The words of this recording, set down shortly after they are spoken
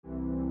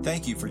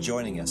Thank you for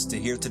joining us to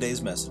hear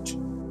today's message.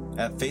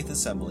 At Faith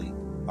Assembly,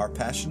 our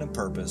passion and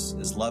purpose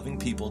is loving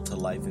people to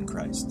life in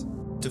Christ.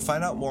 To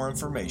find out more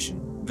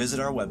information, visit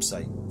our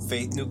website,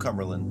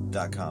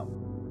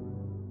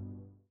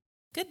 faithnewcumberland.com.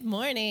 Good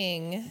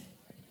morning.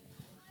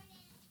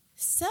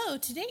 So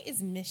today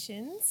is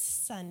Missions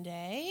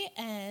Sunday,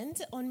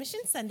 and on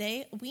Mission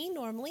Sunday, we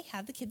normally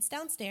have the kids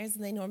downstairs,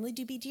 and they normally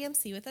do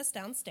BGMC with us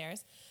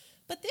downstairs.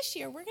 But this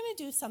year, we're going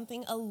to do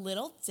something a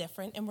little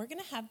different, and we're going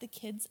to have the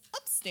kids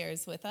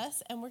upstairs with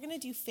us, and we're going to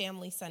do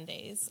Family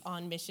Sundays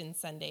on Mission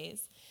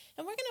Sundays.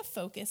 And we're going to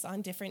focus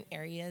on different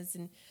areas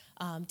and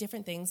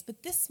different things.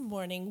 But this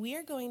morning, we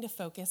are going to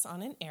focus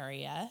on an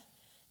area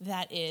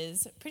that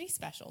is pretty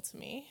special to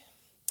me.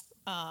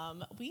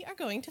 We are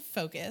going to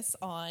focus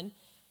on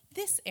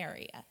this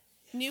area,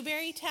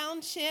 Newberry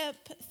Township,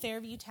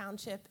 Fairview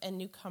Township, and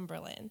New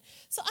Cumberland.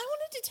 So I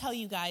wanted to tell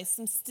you guys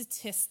some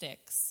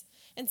statistics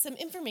and some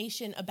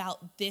information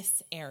about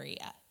this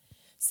area.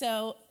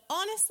 So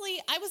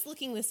honestly, I was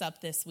looking this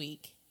up this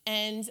week,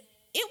 and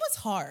it was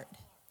hard.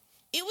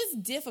 It was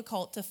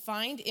difficult to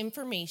find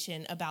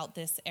information about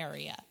this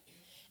area.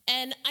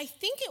 And I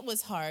think it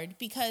was hard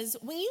because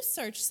when you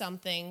search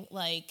something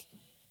like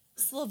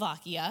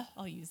Slovakia,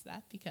 I'll use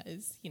that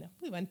because,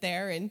 we went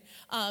there.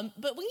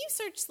 But when you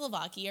search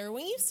Slovakia or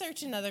when you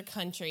search another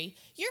country,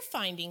 you're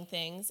finding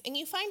things and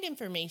you find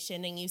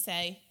information and you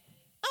say,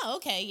 oh,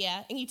 okay,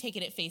 yeah, and you take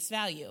it at face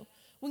value.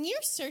 When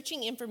you're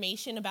searching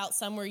information about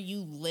somewhere you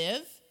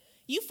live,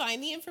 you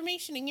find the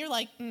information and you're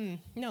like,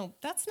 no,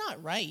 that's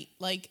not right.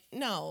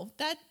 No,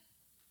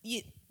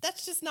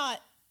 that's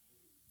not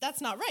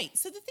right.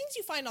 So the things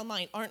you find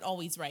online aren't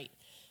always right.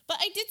 But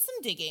I did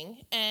some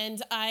digging,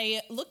 and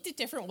I looked at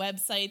different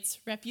websites,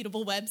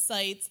 reputable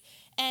websites,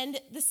 and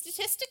the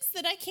statistics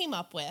that I came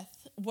up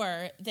with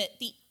were that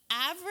the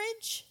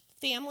average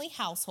family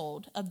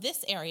household of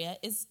this area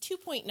is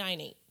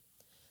 2.98.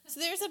 So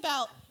there's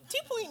about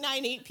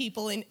 2.98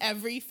 people in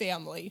every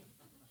family.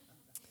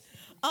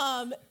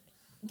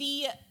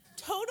 The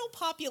total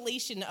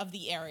population of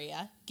the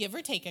area, give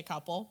or take a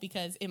couple,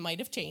 because it might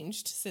have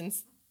changed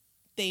since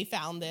they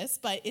found this,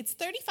 but it's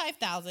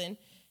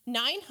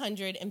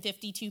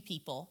 35,952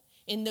 people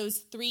in those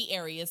three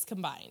areas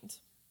combined.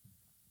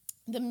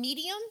 The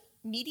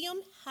medium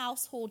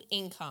household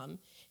income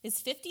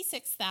is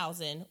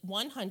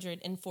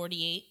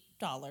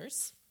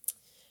 $56,148.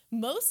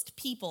 Most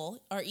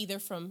people are either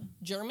from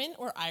German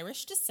or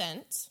Irish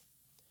descent.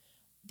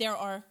 There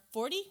are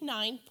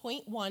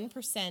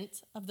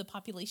 49.1% of the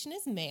population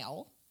is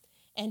male,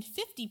 and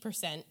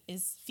 50%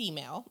 is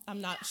female. I'm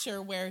not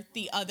sure where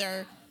the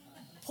other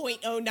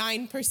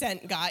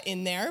 0.09% got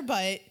in there,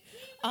 but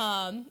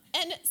and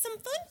some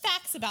fun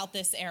facts about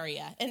this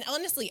area. And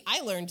honestly,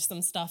 I learned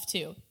some stuff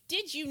too.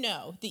 Did you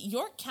know that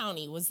York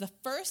County was the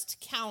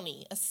first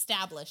county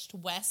established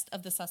west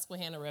of the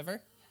Susquehanna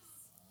River?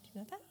 Do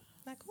you know that?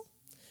 Isn't that cool?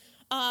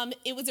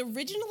 It was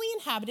originally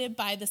inhabited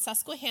by the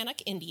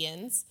Susquehannock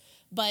Indians,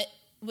 but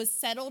was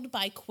settled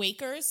by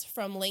Quakers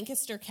from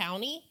Lancaster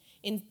County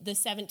in the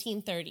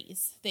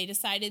 1730s. They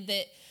decided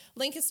that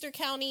Lancaster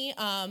County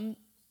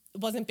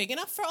wasn't big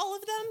enough for all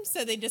of them,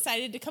 so they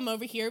decided to come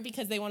over here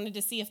because they wanted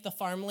to see if the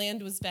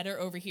farmland was better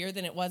over here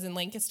than it was in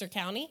Lancaster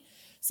County.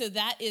 So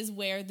that is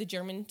where the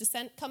German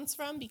descent comes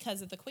from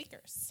because of the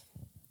Quakers.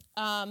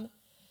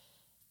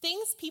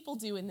 Things people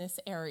do in this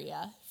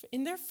area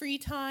in their free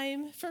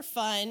time for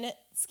fun.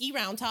 Ski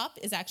Round Top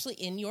is actually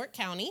in York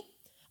County.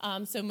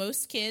 So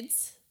most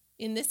kids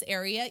in this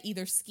area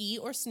either ski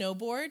or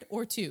snowboard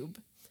or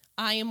tube.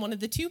 I am one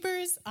of the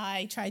tubers.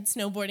 I tried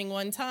snowboarding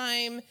one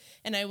time,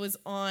 and I was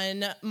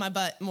on my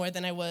butt more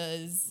than I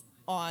was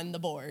on the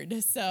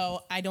board.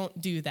 So I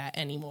don't do that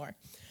anymore.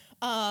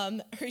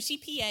 Hershey,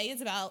 PA is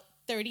about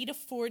 30 to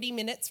 40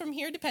 minutes from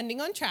here,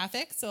 depending on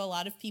traffic. So a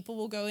lot of people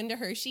will go into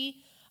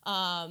Hershey.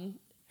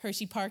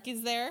 Hershey Park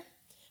is there.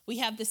 We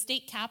have the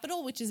state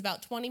capitol, which is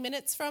about 20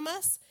 minutes from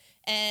us.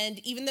 And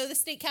even though the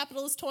state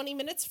capitol is 20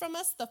 minutes from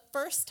us, the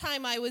first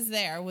time I was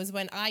there was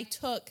when I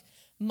took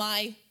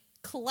my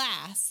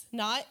class,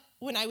 not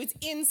when I was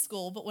in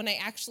school, but when I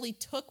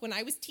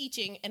was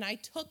teaching, and I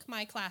took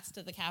my class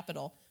to the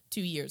Capitol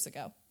 2 years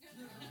ago.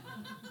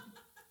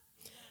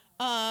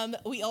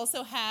 We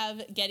also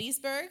have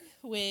Gettysburg,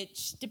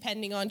 which,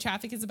 depending on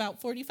traffic, is about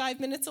 45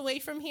 minutes away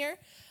from here.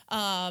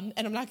 And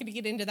I'm not going to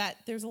get into that.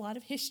 There's a lot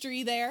of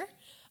history there.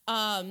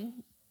 Now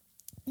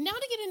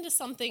to get into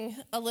something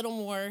a little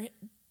more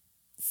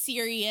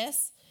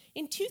serious.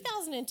 In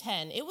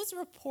 2010, it was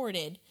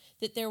reported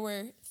that there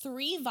were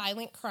 3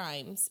 violent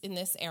crimes in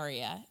this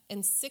area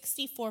and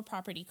 64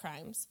 property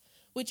crimes,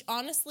 which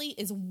honestly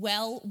is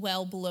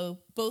well below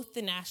both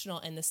the national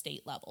and the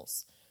state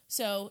levels.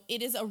 So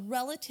it is a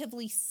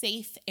relatively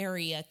safe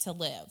area to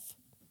live.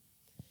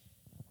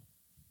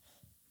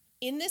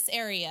 In this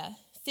area,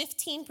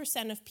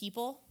 15% of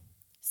people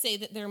say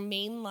that they're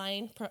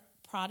mainline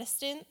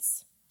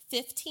Protestants,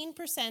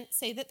 15%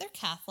 say that they're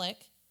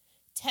Catholic,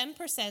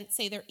 10%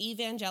 say they're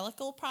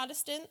evangelical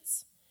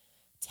Protestants,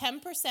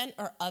 10%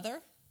 are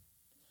other,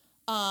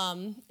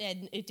 and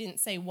it didn't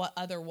say what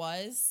other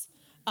was.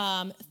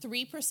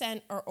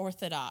 3% are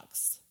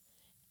Orthodox.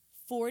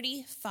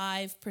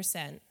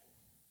 45%.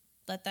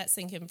 Let that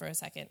sink in for a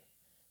second.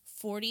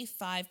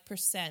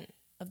 45%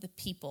 of the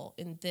people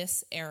in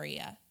this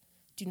area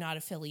do not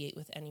affiliate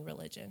with any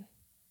religion.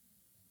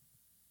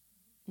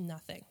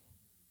 Nothing.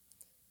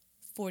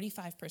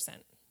 45%.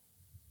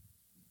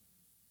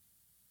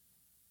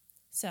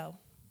 So,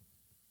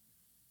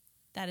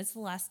 that is the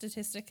last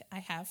statistic I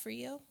have for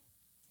you.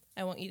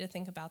 I want you to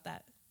think about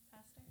that.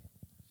 Pastor?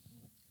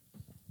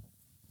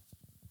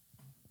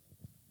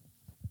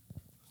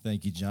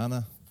 Thank you,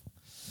 Jana.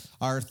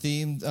 Our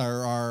theme,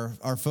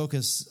 our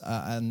focus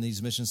on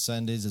these Mission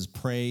Sundays is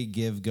pray,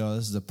 give, go.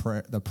 This is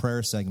the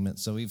prayer segment.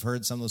 So we've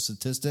heard some of those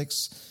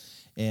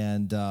statistics,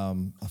 and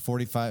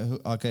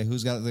 45. Okay,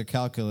 who's got their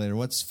calculator?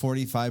 What's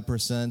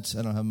 45%?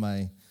 I don't have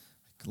I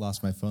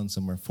lost my phone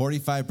somewhere.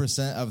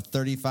 45% of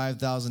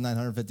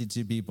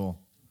 35,952 people.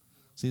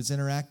 See, it's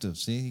interactive.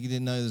 See, you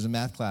didn't know there's a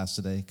math class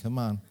today. Come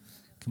on.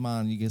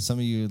 You get some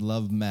of you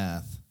love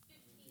math.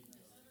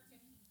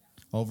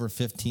 Over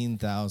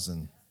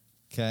 15,000.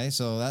 Okay,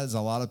 so that is a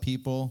lot of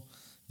people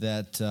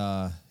that,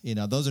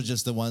 those are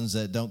just the ones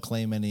that don't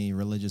claim any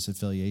religious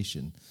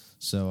affiliation.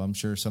 So I'm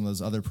sure some of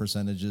those other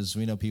percentages,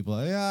 we know people,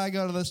 I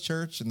go to this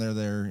church, and they're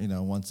there,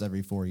 once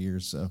every 4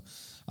 years. So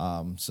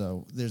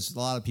there's a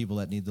lot of people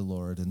that need the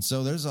Lord. And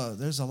so there's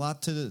a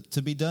lot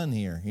to be done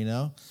here,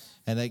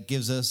 and that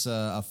gives us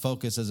a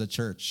focus as a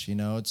church.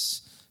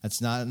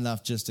 It's not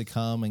enough just to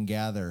come and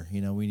gather.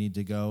 We need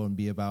to go and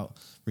be about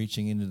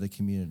reaching into the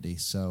community.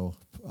 So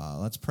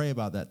let's pray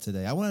about that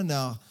today. I want to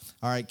know,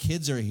 all right,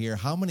 kids are here.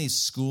 How many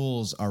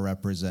schools are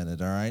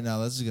represented? All right,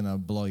 now this is going to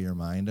blow your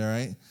mind, all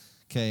right?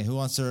 Okay,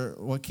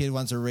 what kid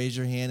wants to raise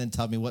your hand and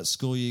tell me what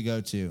school you go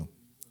to?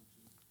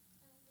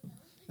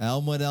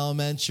 Elmwood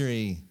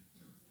Elementary.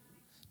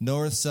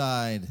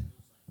 Northside.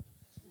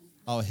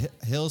 Oh,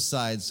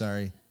 Hillside,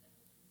 sorry.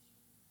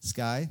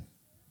 Sky.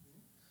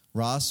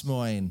 Ross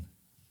Moyne.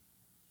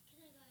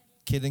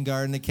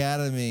 Kindergarten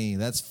Academy.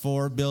 That's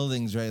 4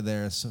 buildings right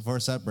there, so 4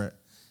 separate.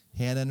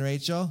 Hannah and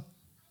Rachel?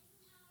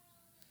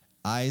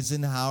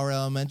 Eisenhower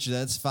Elementary,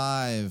 that's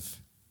 5.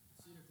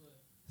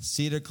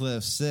 Cedar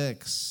Cliff,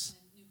 6.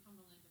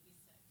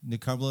 New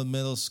Cumberland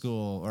Middle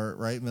School,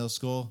 middle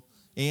school.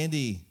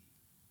 Andy?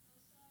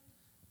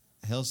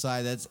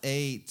 Hillside, that's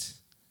 8.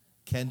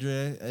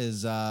 Kendra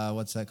is,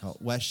 what's that called?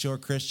 West Shore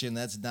Christian,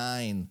 that's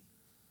 9.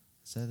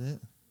 Is that it?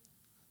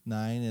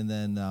 9, and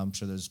then I'm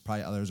sure there's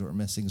probably others that we're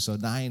missing. So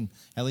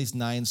at least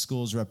 9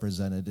 schools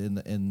represented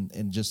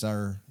in just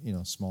our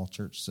small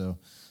church. So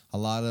a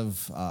lot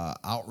of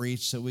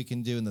outreach that we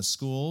can do in the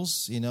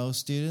schools.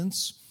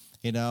 Students.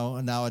 And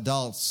now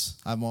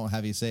adults. I won't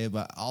have you say it,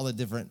 but all the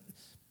different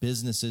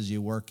businesses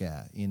you work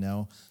at.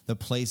 The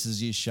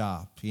places you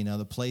shop.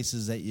 The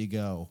places that you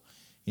go.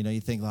 You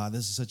think,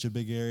 this is such a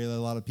big area, a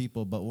lot of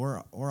people, but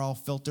we're all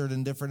filtered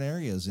in different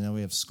areas.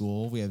 We have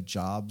school, we have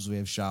jobs, we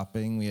have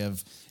shopping, we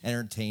have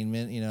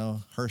entertainment.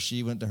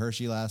 Hershey went to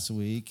Hershey last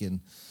week,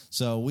 and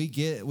so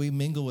we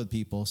mingle with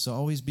people. So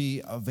always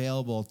be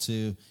available to.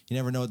 You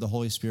never know what the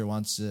Holy Spirit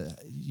wants to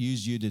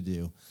use you to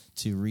do,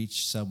 to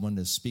reach someone,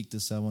 to speak to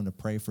someone, to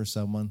pray for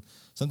someone.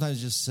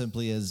 Sometimes just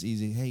simply as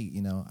easy, hey,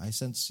 I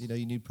sense you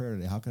need prayer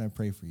today. How can I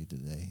pray for you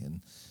today?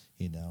 And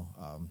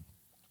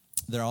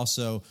they're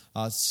also,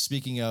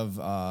 speaking of,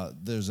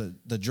 there's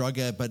the drug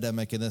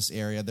epidemic in this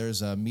area.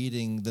 There's a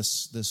meeting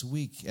this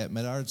week at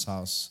Medard's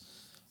house,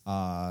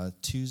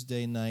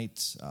 Tuesday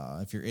night.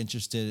 If you're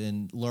interested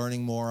in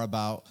learning more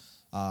about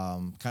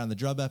kind of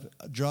the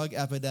drug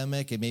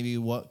epidemic and maybe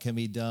what can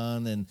be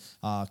done, and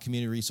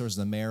community resources,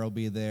 the mayor will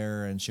be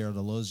there, and Cheryl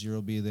Delosier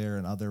will be there,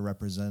 and other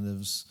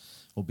representatives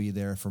will be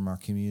there from our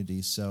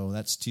community. So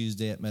that's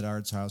Tuesday at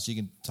Medard's house. You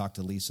can talk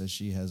to Lisa.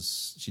 She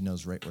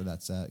knows right where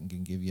that's at and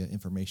can give you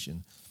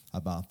information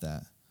about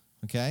that.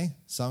 Okay?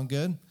 Sound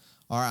good?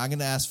 All right, I'm going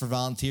to ask for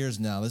volunteers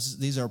now.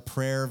 These are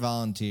prayer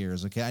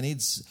volunteers, okay? I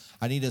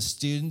need a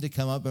student to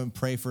come up and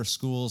pray for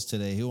schools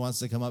today. Who wants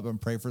to come up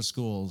and pray for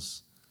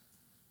schools?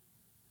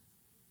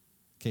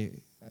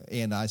 Okay,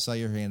 Anna, I saw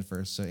your hand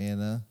first. So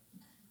Anna.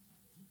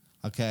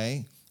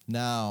 Okay,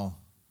 now,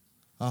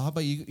 how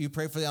about you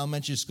pray for the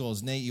elementary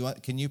schools? Nate,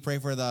 can you pray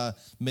for the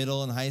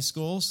middle and high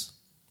schools?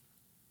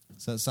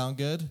 Does that sound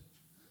good?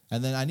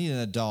 And then I need an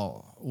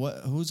adult.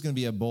 Who's going to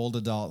be a bold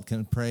adult?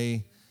 Can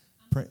pray?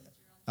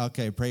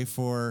 Okay, pray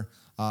for,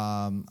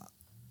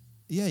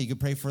 you could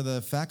pray for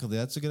the faculty.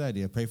 That's a good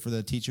idea. Pray for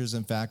the teachers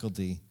and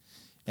faculty.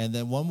 And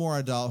then one more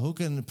adult. Who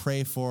can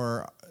pray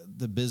for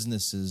the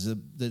businesses,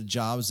 the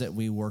jobs that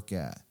we work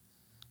at?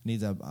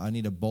 I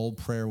need a bold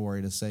prayer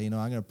warrior to say, I'm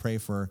going to pray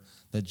for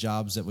the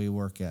jobs that we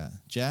work at.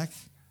 Jack,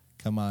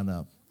 come on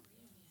up.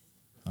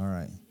 All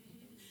right.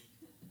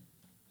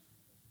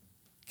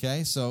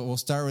 Okay, so we'll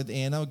start with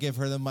Anna. We'll give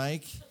her the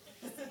mic.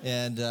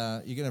 And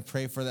you're going to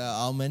pray for the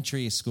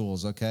elementary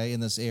schools, okay, in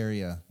this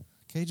area.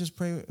 Okay, just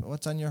pray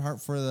what's on your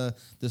heart for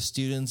the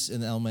students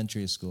in the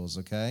elementary schools,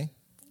 okay?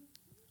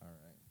 All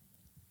right.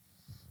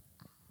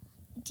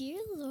 Dear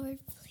Lord,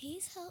 please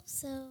please help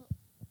so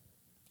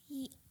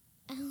the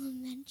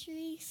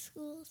elementary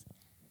schools.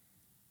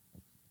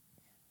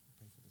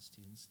 Pray for the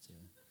students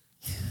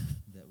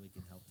that we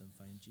can help them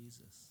find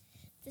Jesus.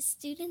 The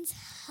students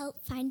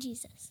help find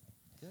Jesus.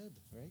 Good,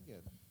 very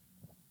good.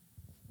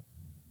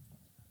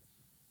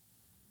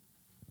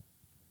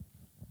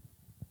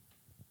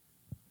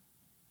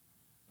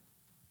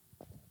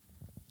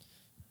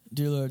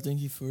 Dear Lord, thank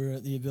you for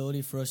the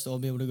ability for us to all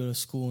be able to go to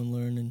school and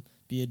learn and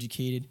be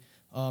educated.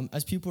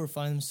 As people are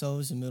finding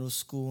themselves in middle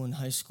school and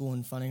high school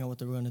and finding out what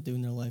they're going to do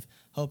in their life,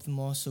 help them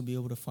also be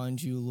able to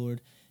find you,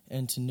 Lord,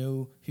 and to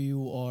know who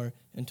you are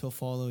and to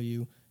follow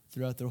you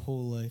throughout their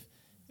whole life.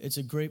 It's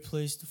a great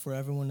place for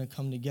everyone to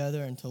come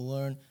together and to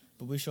learn,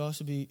 but we should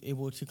also be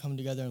able to come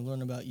together and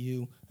learn about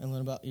you and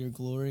learn about your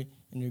glory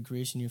and your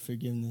grace and your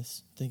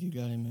forgiveness. Thank you,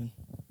 God. Amen.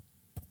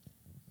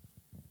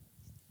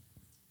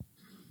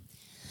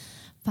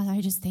 Father,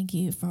 I just thank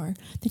you for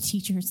the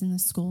teachers in the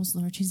schools,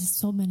 Lord Jesus.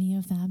 So many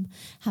of them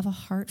have a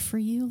heart for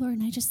you, Lord.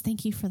 And I just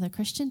thank you for the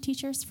Christian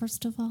teachers,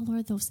 first of all,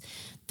 Lord, those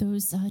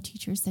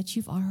teachers that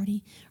you've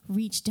already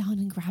reached down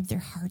and grabbed their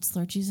hearts,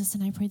 Lord Jesus.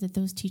 And I pray that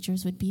those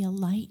teachers would be a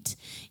light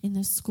in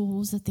the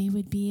schools, that they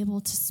would be able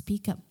to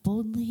speak up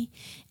boldly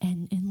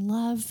and in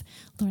love.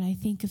 Lord, I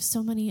think of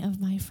so many of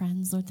my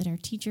friends, Lord, that are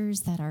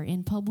teachers that are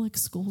in public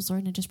schools, Lord,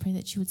 and I just pray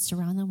that you would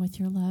surround them with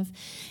your love.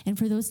 And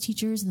for those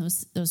teachers and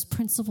those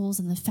principals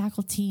and the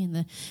faculty and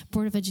the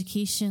Board of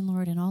Education,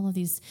 Lord, and all of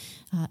these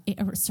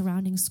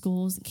surrounding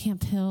schools,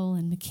 Camp Hill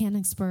and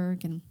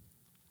Mechanicsburg and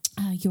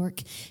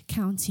York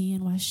County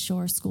and West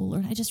Shore School,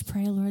 Lord. I just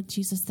pray, Lord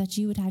Jesus, that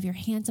you would have your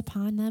hands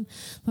upon them,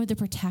 Lord, the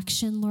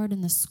protection, Lord,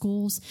 in the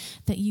schools,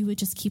 that you would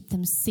just keep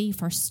them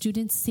safe, our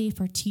students safe,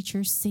 our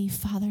teachers safe,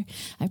 Father.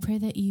 I pray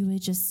that you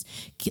would just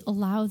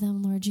allow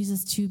them, Lord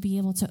Jesus, to be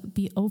able to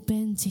be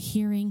open to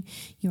hearing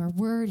your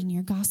word and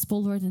your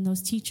gospel, Lord, and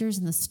those teachers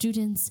and the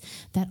students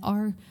that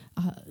are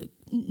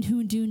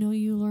who do know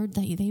you, Lord,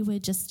 that they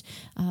would just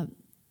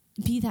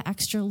be that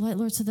extra light,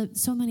 Lord, so that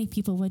so many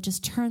people would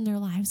just turn their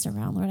lives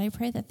around, Lord. I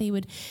pray that they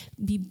would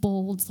be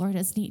bold, Lord,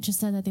 as Nate just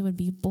said, that they would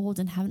be bold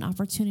and have an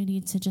opportunity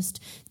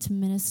to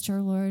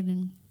minister, Lord.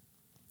 And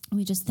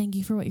we just thank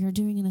you for what you're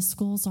doing in the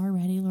schools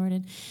already, Lord.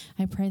 And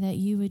I pray that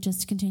you would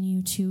just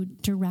continue to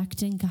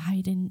direct and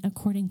guide and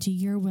according to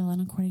your will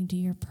and according to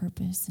your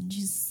purpose. In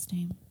Jesus'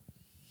 name.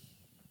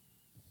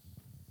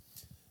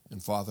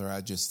 And Father,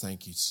 I just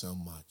thank you so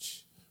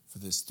much for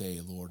this day,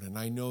 Lord. And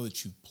I know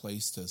that you've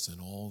placed us in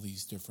all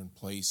these different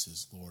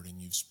places, Lord, and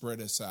you've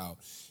spread us out,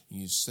 and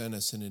you've sent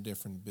us into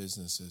different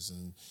businesses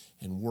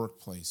and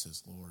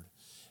workplaces, Lord.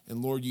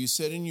 And Lord, you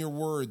said in your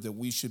word that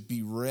we should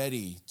be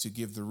ready to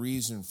give the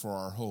reason for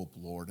our hope,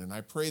 Lord. And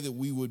I pray that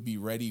we would be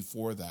ready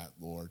for that,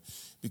 Lord,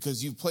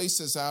 because you've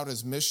placed us out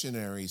as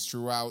missionaries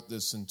throughout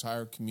this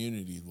entire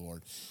community,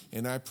 Lord.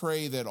 And I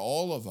pray that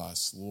all of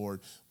us,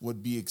 Lord,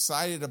 would be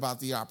excited about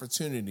the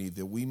opportunity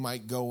that we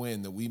might go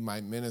in, that we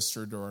might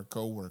minister to our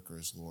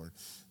coworkers, Lord,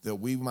 that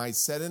we might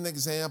set an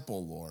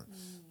example, Lord,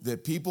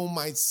 that people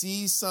might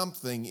see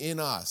something in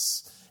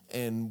us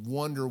and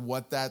wonder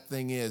what that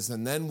thing is.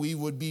 And then we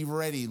would be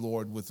ready,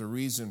 Lord, with a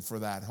reason for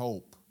that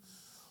hope.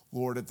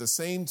 Lord, at the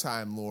same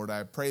time, Lord,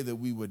 I pray that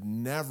we would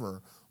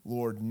never,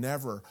 Lord,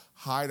 never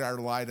hide our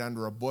light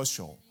under a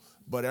bushel.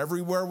 But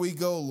everywhere we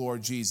go,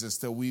 Lord Jesus,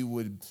 that we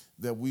would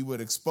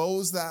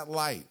expose that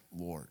light,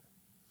 Lord.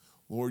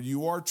 Lord,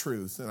 you are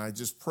truth. And I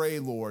just pray,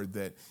 Lord,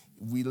 that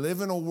we live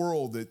in a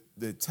world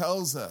that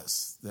tells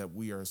us that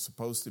we are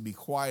supposed to be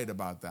quiet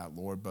about that,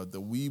 Lord, but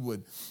that we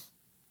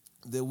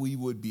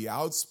would be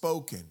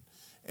outspoken,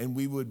 and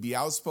we would be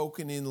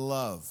outspoken in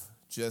love,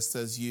 just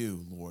as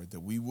you, Lord, that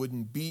we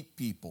wouldn't beat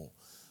people,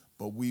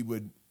 but we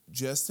would,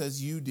 just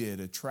as you did,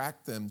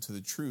 attract them to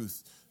the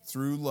truth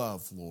through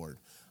love, Lord.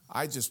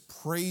 I just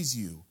praise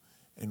you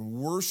and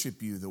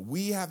worship you that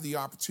we have the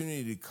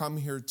opportunity to come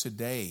here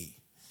today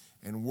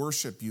and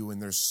worship you,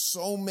 and there's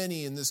so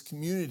many in this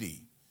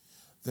community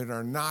that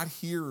are not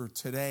here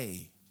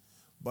today,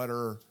 but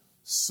are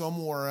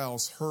somewhere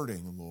else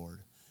hurting, Lord.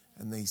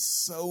 And they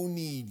so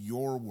need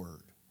your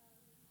word,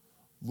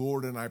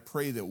 Lord. And I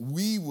pray that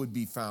we would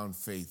be found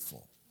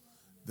faithful,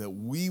 that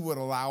we would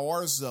allow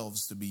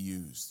ourselves to be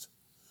used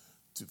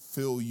to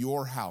fill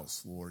your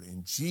house, Lord.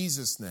 In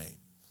Jesus' name,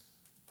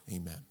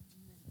 amen.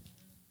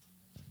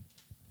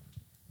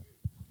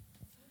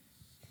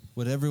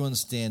 Would everyone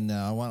stand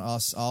now? I want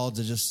us all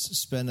to just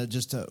spend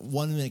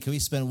 1 minute. Can we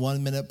spend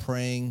 1 minute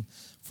praying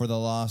for the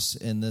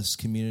lost in this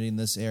community, in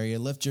this area?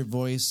 Lift your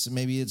voice.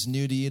 Maybe it's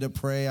new to you to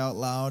pray out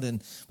loud,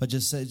 but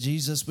just say,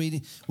 Jesus,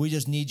 we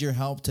just need your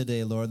help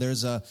today, Lord.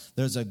 There's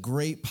a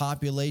great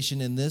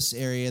population in this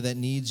area that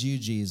needs you,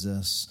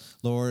 Jesus.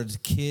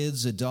 Lord,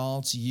 kids,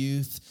 adults,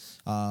 youth,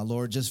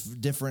 Lord,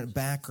 just different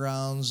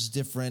backgrounds,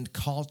 different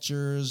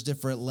cultures,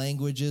 different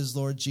languages,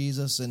 Lord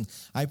Jesus. And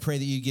I pray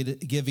that you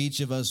give each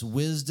of us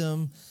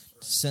wisdom,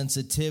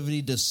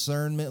 sensitivity,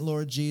 discernment,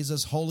 Lord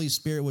Jesus. Holy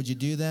Spirit, would you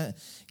do that?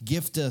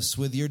 Gift us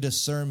with your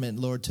discernment,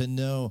 Lord, to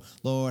know,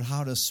 Lord,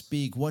 how to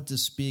speak, what to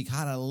speak,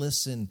 how to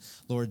listen,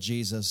 Lord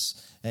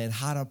Jesus. and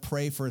how to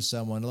pray for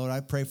someone. Lord, I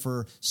pray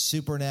for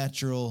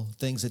supernatural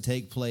things to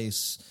take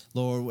place,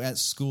 Lord, at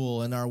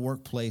school, in our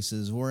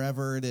workplaces,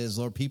 wherever it is.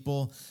 Lord,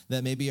 people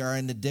that maybe are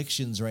in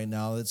addictions right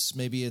now.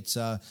 Maybe it's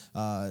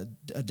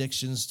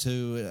addictions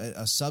to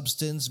a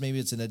substance. Maybe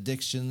it's an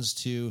addictions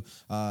to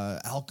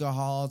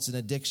alcohol. It's an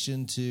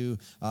addiction to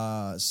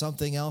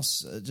something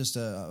else, just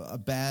a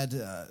bad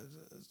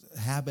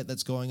habit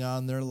that's going on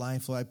in their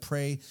life. Lord, I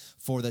pray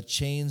for the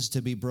chains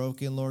to be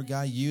broken, Lord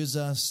God. Use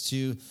us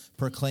to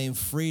proclaim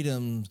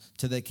freedom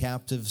to the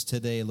captives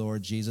today,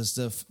 Lord Jesus.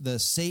 The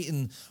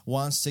Satan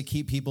wants to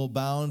keep people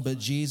bound, but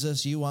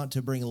Jesus, you want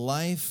to bring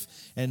life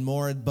and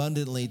more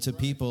abundantly to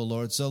people,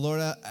 Lord. So,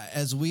 Lord,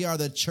 as we are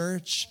the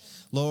church,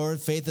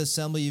 Lord, Faith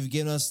Assembly, you've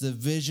given us the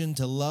vision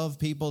to love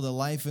people to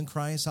life in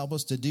Christ. Help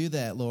us to do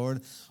that,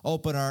 Lord.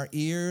 Open our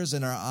ears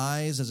and our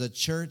eyes as a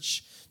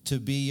church to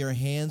be your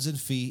hands and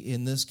feet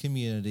in this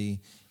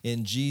community.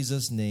 In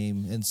Jesus'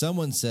 name. And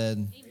someone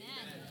said,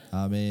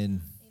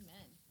 Amen.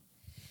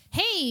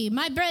 Hey,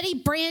 my buddy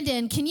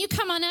Brandon, can you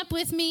come on up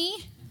with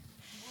me?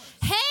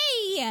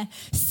 Hey,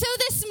 so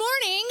this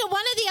morning,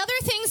 one of the other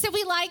things that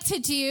we like to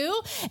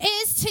do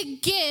is to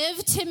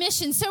give to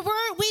missions. So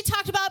we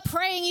talked about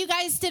praying. You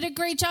guys did a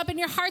great job, and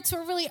your hearts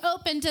were really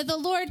open to the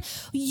Lord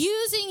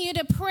using you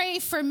to pray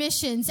for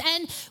missions.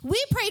 And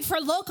we prayed for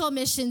local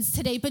missions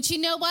today, but you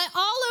know what?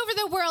 All over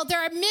the world,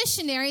 there are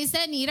missionaries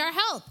that need our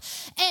help.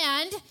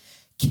 And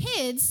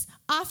kids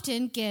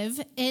often give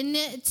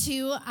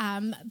into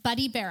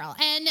Buddy Barrel.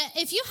 And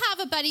if you have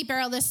a Buddy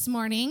Barrel this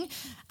morning,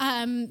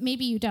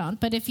 maybe you don't,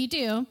 but if you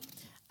do,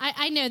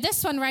 I know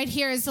this one right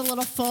here is a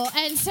little full.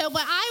 And so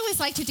what I always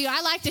like to do,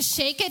 I like to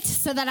shake it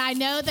so that I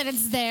know that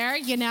it's there,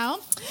 you know.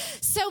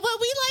 So what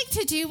we like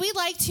to do, we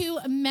like to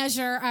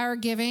measure our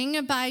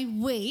giving by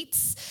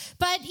weights.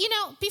 But, you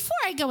know, before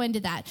I go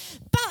into that,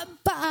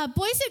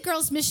 Boys and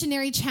Girls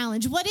Missionary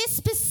Challenge, what it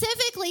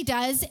specifically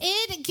does,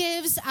 it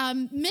gives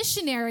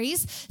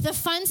missionaries the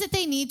funds that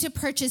they need to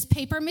purchase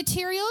paper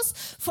materials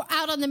for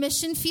out on the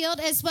mission field,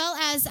 as well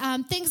as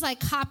things like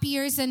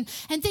copiers and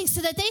things,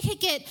 so that they could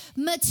get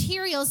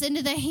materials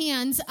into the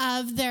hands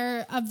of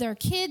their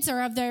kids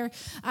or of their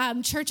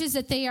churches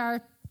that they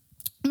are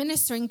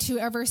ministering to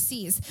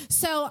overseas.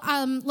 So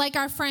like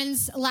our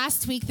friends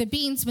last week, the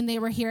Beans, when they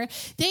were here,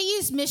 they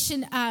used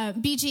mission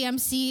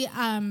BGMC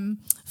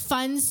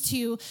funds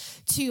to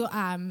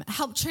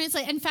help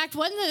translate. In fact,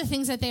 one of the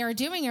things that they are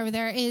doing over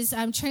there is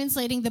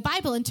translating the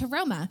Bible into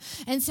Roma.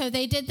 And so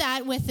they did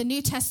that with the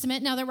New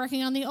Testament. Now they're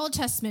working on the Old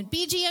Testament.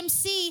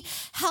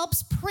 BGMC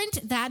helps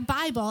print that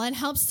Bible and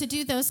helps to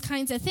do those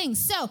kinds of things.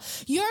 So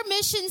your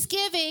missions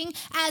giving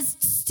as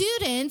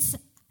students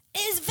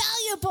is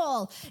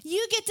valuable.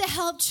 You get to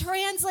help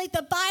translate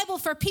the Bible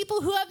for people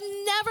who have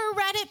never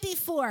read it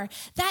before.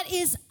 That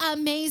is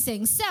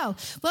amazing. So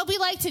what we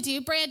like to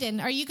do, Brandon,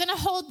 are you going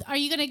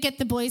to get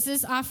the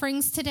boys'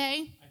 offerings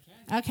today?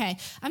 I can. Okay.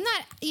 I'm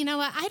not, you know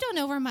what? I don't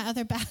know where my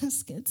other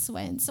baskets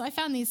went. So I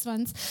found these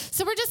ones.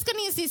 So we're just going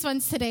to use these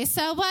ones today.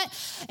 So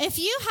if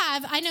you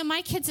have, I know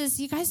my kids'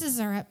 you guys'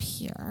 are up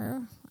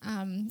here.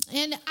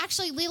 And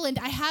actually, Leland,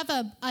 I have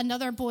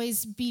another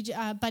boy's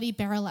Buddy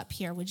Barrel up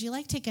here. Would you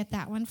like to get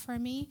that one for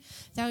me?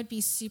 That would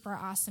be super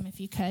awesome if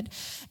you could.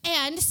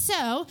 And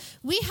so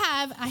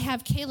I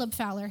have Caleb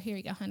Fowler. Here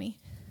you go, honey.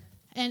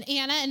 And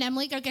Anna and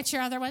Emily, go get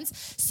your other ones.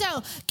 So,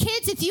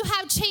 kids, if you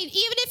have change,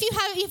 even if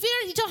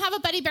you don't have a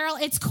Buddy Barrel,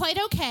 it's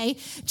quite okay.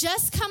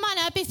 Just come on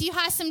up if you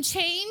have some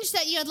change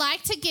that you'd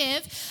like to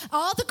give.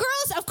 All the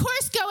girls, of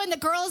course, go in the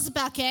girls'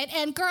 bucket.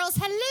 And girls,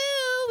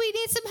 hello, we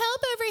need some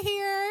help over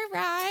here,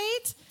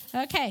 right?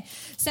 Okay.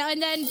 So,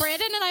 and then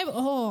Brandon and I,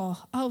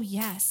 oh,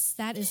 yes,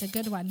 that is a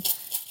good one.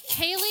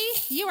 Haley,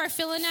 you are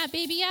filling that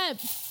baby up.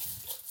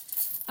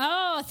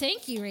 Oh,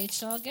 thank you,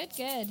 Rachel.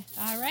 Good.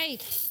 All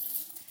right.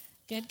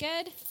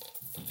 Good.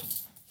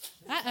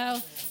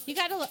 Uh-oh.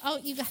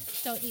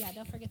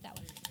 Don't forget that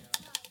one.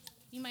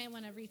 You might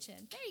want to reach in.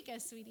 There you go,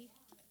 sweetie.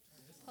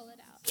 Pull it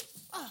out.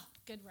 Oh,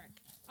 good work.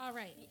 All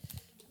right.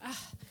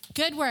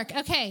 Good work.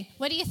 Okay.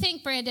 What do you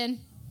think, Brandon?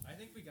 I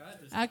think we got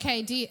this.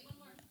 Okay.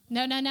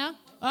 No.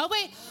 Oh,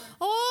 wait.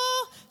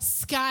 Oh,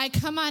 Sky,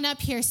 come on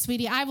up here,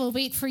 sweetie. I will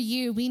wait for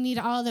you. We need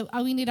all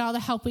the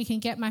help we can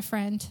get, my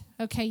friend.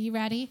 Okay, you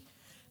ready?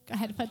 Go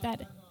ahead and put that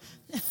in.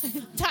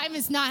 Time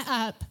is not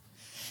up.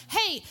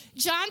 Hey,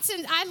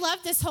 Johnson, I love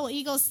this whole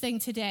Eagles thing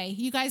today.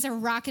 You guys are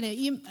rocking it.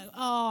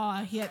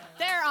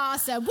 They're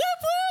awesome. Whoop,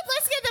 whoop.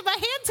 Let's give them a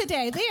hand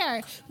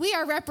today. We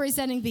are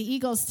representing the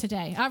Eagles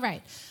today. All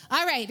right.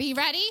 Are you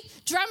ready?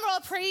 Drum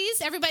roll,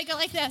 please. Everybody go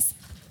like this.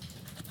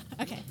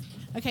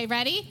 Okay,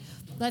 ready?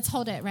 Let's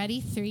hold it. Ready?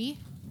 3,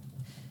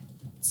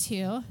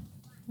 2,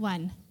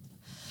 1.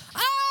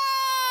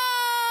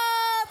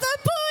 Oh, the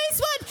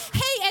boys won.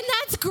 Hey, and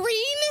that's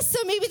green, so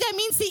maybe that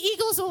means the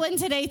Eagles will win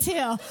today,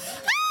 too.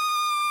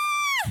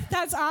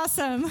 That's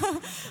awesome.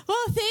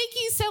 Well, thank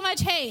you so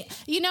much. Hey,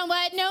 you know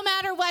what? No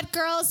matter what,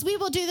 girls, we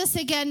will do this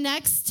again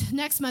next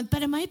month,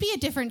 but it might be a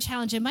different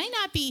challenge. It might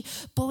not be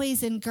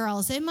boys and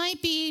girls. It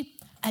might be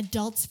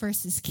adults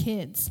versus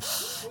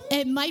kids.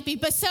 It might be.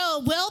 But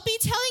so we'll be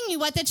telling you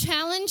what the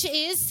challenge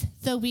is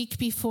the week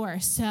before.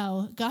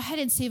 So go ahead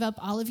and save up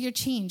all of your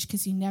change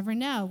because you never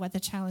know what the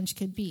challenge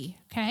could be.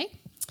 Okay?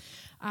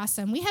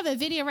 Awesome. We have a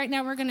video right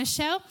now we're going to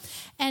show,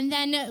 and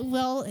then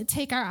we'll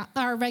take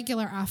our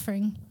regular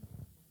offering.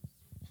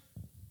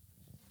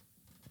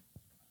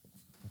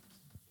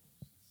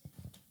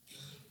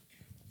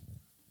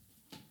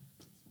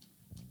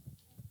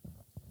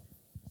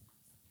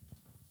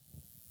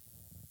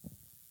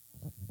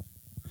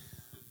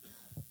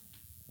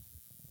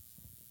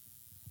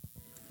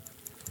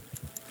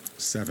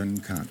 Seven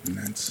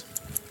continents,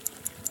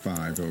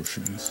 5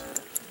 oceans,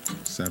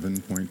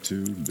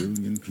 7.2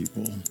 billion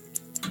people.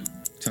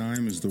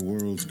 Time is the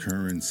world's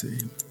currency,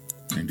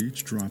 and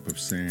each drop of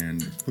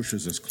sand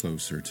pushes us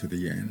closer to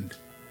the end.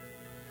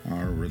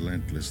 Our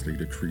relentlessly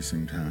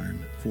decreasing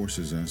time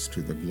forces us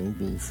to the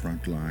global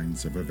front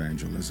lines of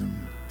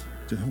evangelism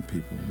to help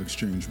people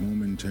exchange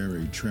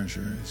momentary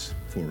treasures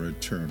for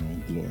eternal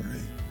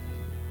glory.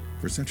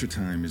 For such a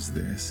time as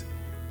this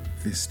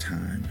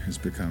time has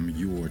become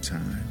your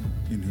time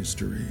in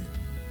history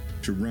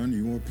to run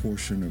your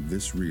portion of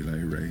this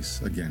relay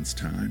race against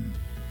time.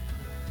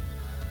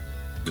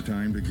 The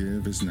time to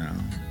give is now.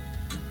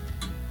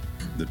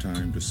 The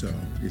time to sow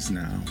is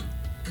now.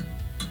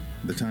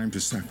 The time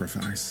to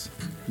sacrifice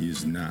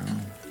is now.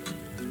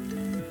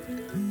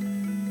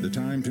 The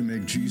time to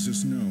make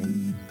Jesus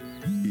known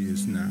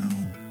is now.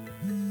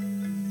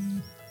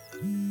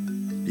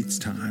 It's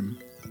time.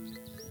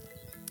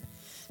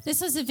 This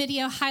was a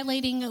video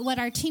highlighting what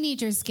our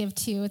teenagers give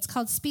to. It's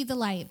called Speed the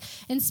Light.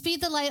 And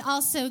Speed the Light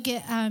also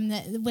get,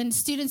 when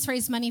students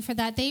raise money for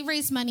that, they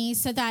raise money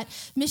so that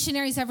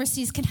missionaries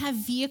overseas can have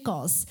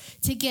vehicles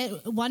to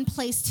get one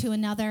place to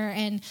another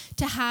and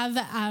to have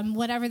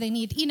whatever they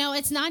need. You know,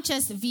 it's not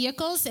just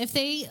vehicles. If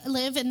they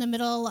live in the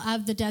middle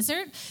of the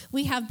desert,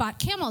 we have bought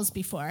camels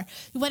before.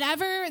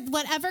 Whatever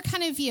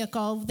kind of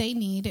vehicle they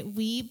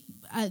need,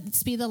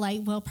 Speed the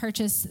Light will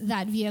purchase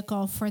that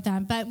vehicle for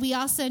them. But we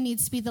also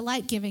need Speed the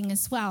Light giving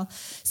as well.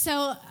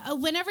 So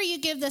whenever you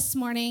give this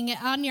morning,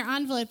 on your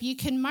envelope, you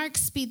can mark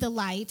Speed the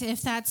Light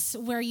if that's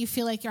where you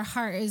feel like your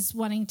heart is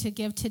wanting to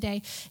give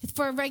today.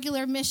 For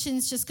regular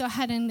missions, just go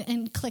ahead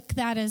and click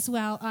that as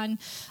well on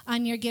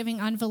your giving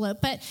envelope.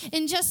 But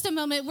in just a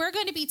moment, we're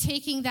going to be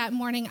taking that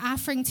morning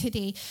offering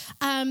today.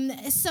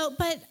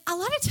 But a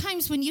lot of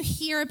times when you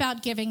hear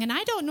about giving, and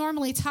I don't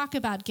normally talk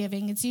about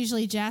giving, it's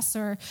usually Jess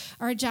or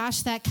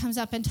Josh that comes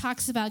up and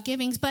talks about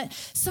givings. But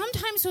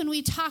sometimes when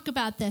we talk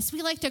about this,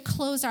 we like to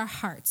close our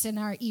hearts and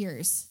our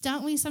ears,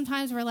 don't we?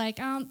 Sometimes we're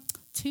like,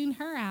 tune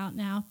her out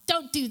now.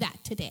 Don't do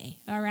that today,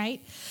 all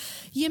right?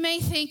 You may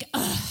think,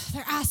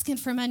 they're asking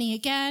for money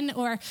again,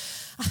 or,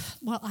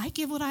 well, I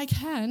give what I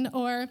can,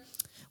 or,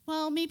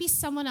 well, maybe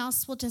someone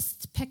else will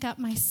just pick up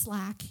my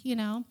slack, you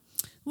know?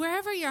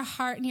 Wherever your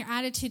heart and your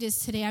attitude is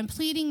today, I'm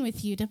pleading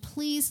with you to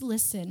please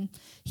listen,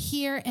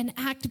 hear, and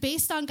act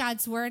based on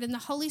God's word and the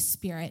Holy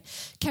Spirit,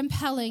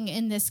 compelling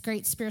in this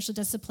great spiritual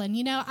discipline.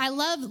 You know, I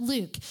love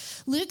Luke.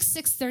 Luke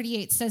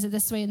 6:38 says it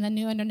this way in the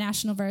New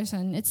International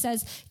Version. It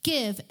says,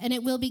 "Give, and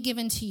it will be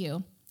given to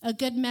you. A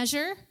good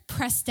measure,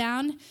 pressed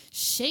down,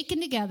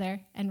 shaken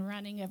together, and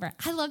running over."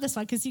 I love this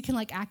one because you can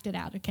act it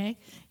out, okay?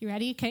 You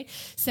ready? Okay.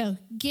 So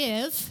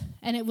give,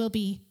 and it will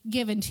be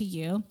given to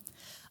you.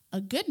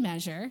 A good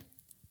measure,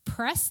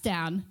 pressed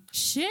down,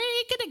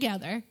 shaken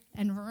together,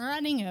 and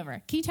running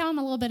over. Can you tell I'm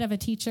a little bit of a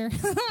teacher?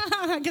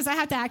 Because I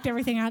have to act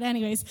everything out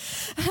anyways.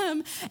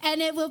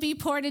 And it will be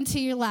poured into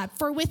your lap.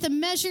 For with the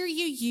measure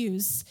you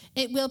use,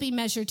 it will be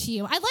measured to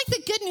you. I like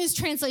the Good News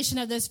translation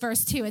of this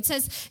verse too. It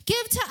says,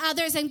 "Give to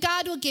others and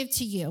God will give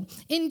to you.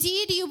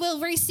 Indeed, you will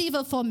receive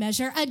a full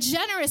measure, a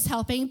generous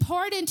helping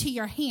poured into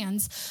your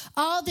hands,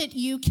 all that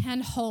you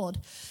can hold."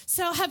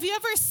 So have you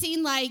ever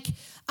seen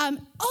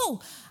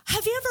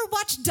have you ever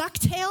watched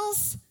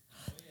DuckTales?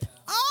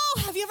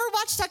 Oh, have you ever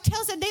watched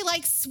DuckTales and they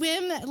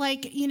swim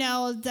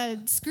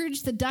the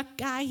Scrooge the Duck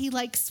guy, he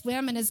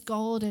swim in his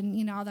gold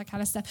and all that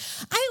kind of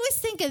stuff. I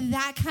always think of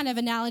that kind of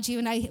analogy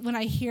when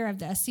I hear of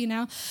this,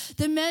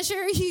 The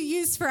measure you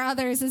use for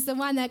others is the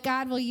one that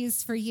God will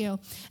use for you.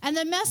 And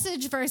the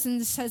Message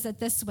version says it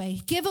this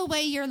way: "Give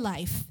away your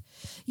life.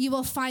 You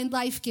will find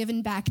life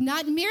given back.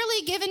 Not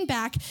merely given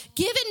back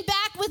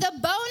with a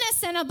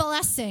bonus and a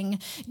blessing.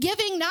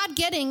 Giving, not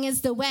getting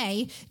is the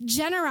way.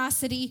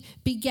 Generosity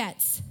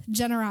begets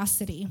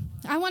generosity."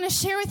 I want to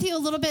share with you a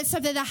little bit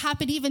something that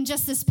happened even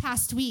just this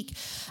past week.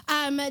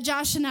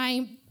 Josh and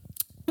I,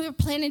 we were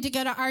planning to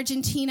go to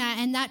Argentina,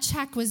 and that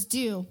check was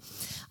due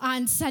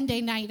on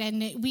Sunday night,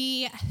 and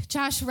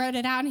Josh wrote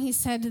it out, and he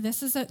said,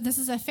 this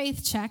is a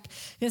faith check.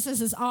 This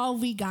is all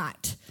we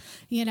got,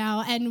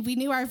 and we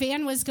knew our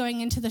van was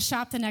going into the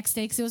shop the next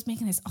day because it was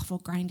making this awful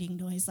grinding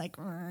noise,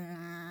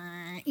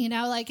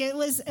 like it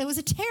was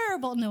a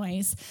terrible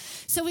noise.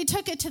 So we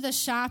took it to the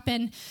shop,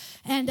 and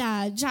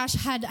Josh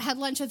had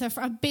lunch with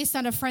based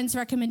on a friend's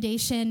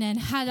recommendation, and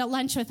had a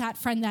lunch with that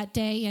friend that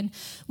day. And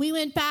we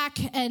went back,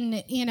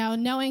 and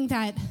knowing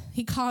that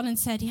he called and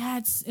said, yeah,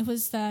 it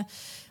was the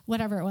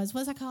whatever it was.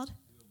 What was that called?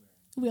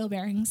 Wheel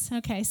bearings.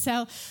 Okay,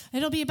 so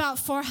it'll be about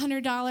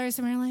 $400,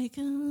 and we're like,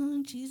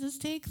 oh, Jesus,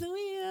 take the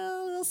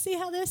wheel. We'll see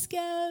how this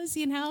goes,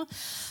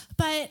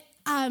 But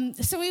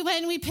so we went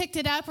and we picked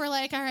it up. We're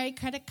like, all right,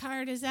 credit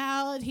card is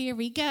out. Here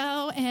we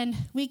go. And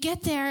we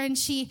get there, and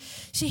she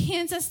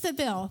hands us the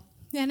bill,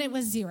 and it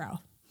was $0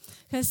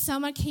 because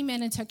someone came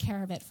in and took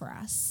care of it for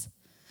us.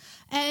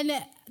 And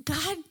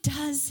God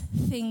does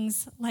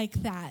things like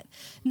that,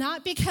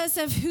 not because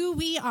of who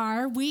we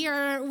are. We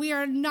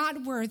are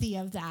not worthy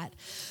of that,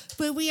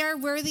 but we are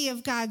worthy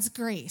of God's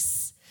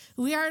grace.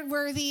 We aren't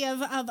worthy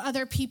of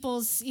other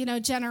people's,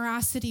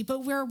 generosity,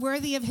 but we're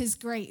worthy of his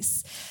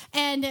grace.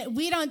 And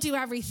we don't do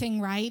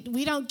everything right.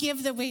 We don't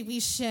give the way we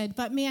should.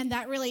 But man,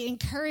 that really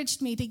encouraged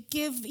me to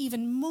give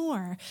even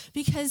more,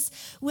 because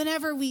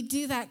whenever we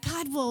do that,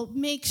 God will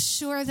make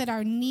sure that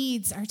our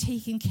needs are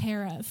taken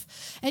care of.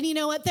 And you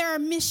know what? There are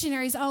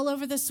missionaries all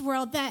over this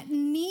world that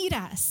need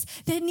us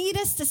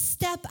to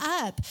step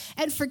up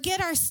and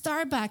forget our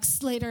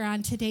Starbucks later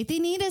on today. They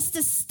need us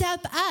to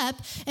step up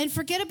and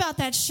forget about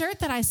that shirt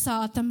that I saw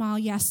at the mall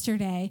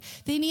yesterday.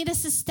 They need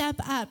us to step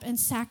up and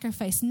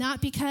sacrifice, not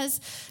because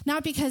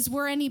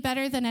we're any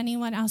better than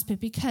anyone else,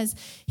 but because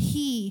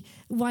he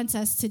wants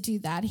us to do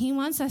that. He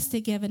wants us to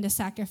give and to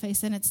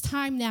sacrifice, and it's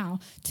time now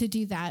to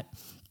do that.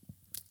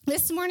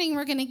 This morning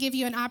we're going to give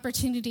you an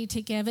opportunity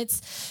to give.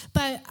 Let's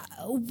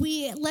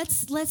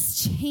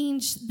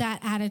change that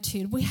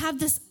attitude. We have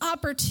this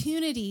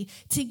opportunity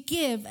to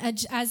give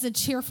as a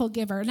cheerful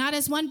giver, not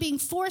as one being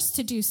forced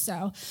to do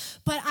so.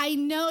 But I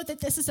know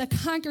that this is a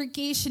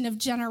congregation of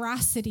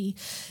generosity,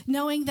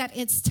 knowing that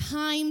it's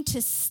time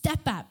to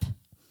step up,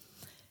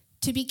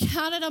 to be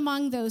counted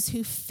among those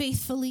who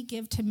faithfully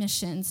give to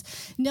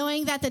missions,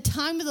 knowing that the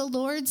time of the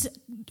Lord's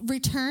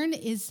return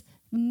is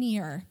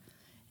near.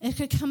 It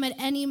could come at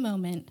any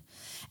moment.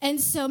 And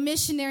so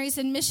missionaries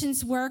and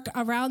missions work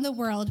around the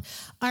world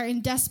are in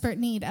desperate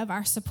need of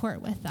our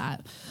support with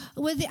that.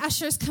 Would the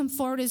ushers come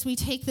forward as we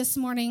take this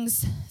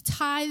morning's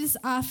tithes,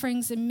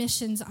 offerings, and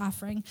missions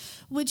offering?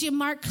 Would you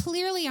mark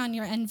clearly on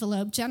your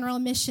envelope, General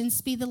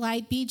Missions, Be the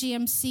Light,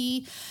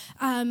 BGMC,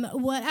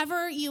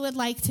 whatever you would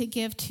like to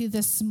give to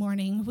this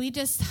morning. We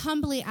just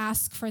humbly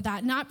ask for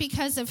that, not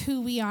because of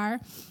who we are,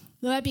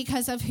 but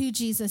because of who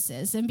Jesus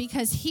is, and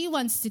because he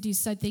wants to do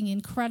something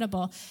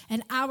incredible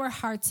in our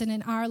hearts and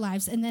in our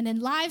lives, and then in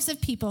lives of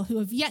people who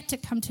have yet to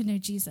come to know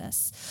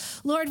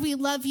Jesus. Lord, we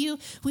love you.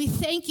 We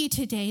thank you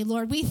today,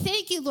 Lord. We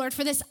thank you, Lord,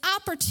 for this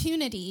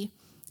opportunity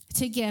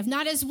to give,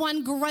 not as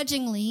one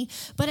grudgingly,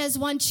 but as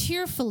one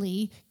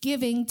cheerfully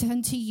giving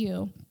unto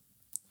you.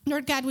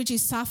 Lord God, would you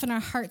soften our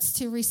hearts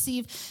to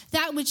receive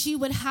that which you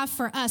would have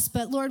for us,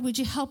 but Lord, would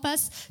you help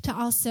us to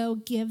also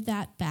give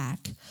that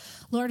back?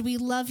 Lord, we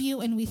love you,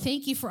 and we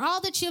thank you for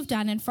all that you have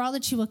done and for all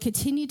that you will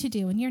continue to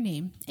do in your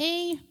name.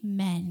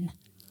 Amen.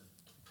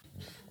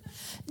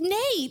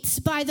 Nate,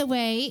 by the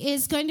way,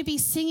 is going to be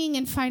singing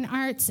in Fine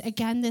Arts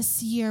again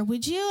this year.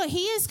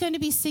 He is going to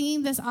be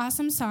singing this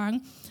awesome song.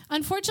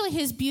 Unfortunately,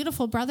 his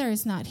beautiful brother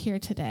is not here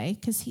today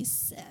because he's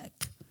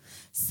sick.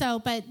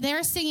 But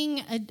they're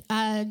singing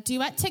a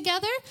duet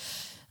together,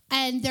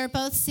 and they're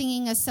both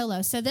singing a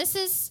solo. So this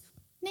is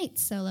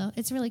Nate's solo.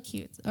 It's really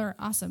cute or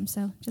awesome,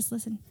 so just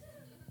listen.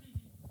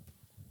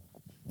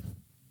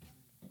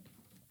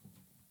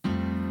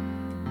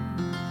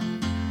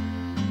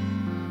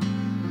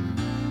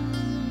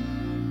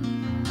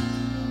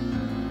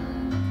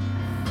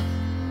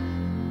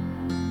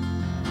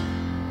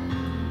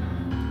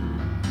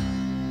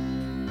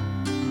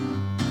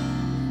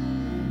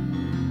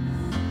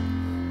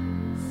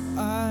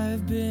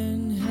 I've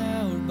been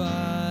held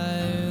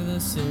by the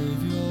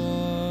Savior.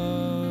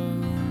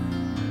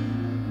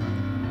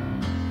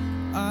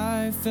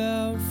 I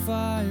felt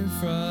fire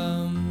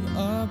from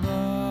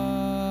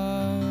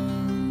above.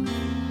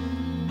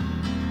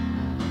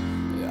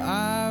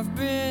 I've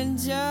been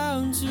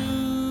down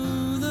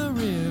to the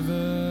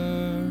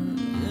river.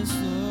 Yes,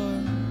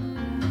 Lord,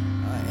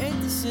 I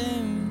ain't the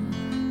same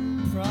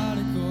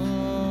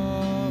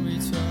prodigal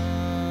return.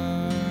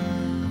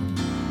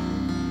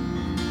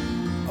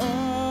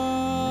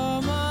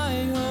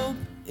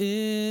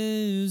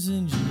 Is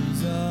in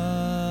Jesus.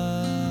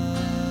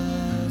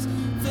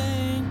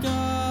 Thank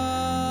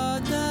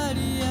God that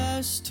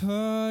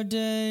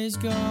yesterday's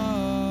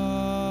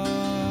gone.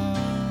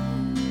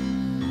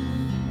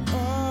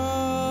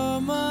 All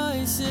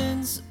my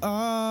sins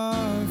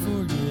are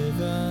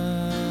forgiven,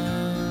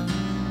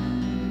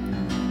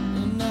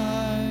 and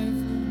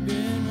I've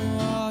been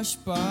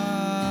washed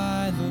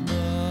by the blood.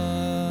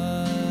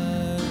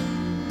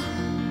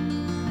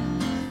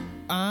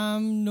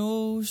 I'm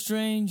no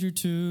stranger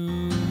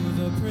to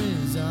the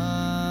prison.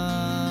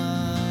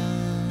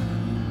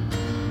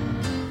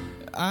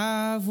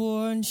 I've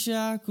worn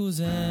shackles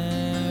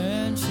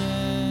and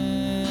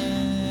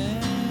chains.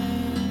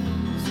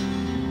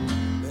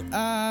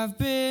 I've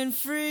been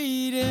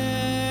freed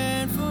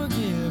and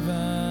forgiven.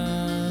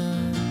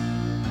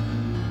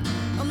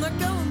 I'm not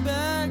going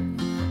back,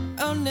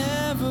 I'll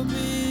never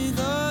be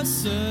the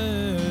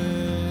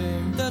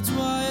same. That's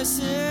why I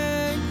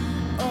sing,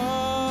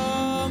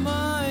 all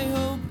my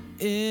hope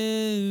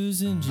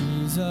is in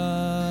Jesus.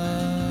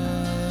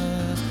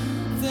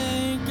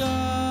 Thank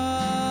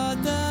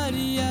God that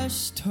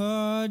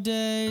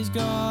yesterday's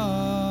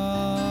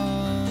gone.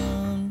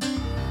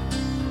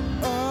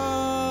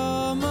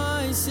 All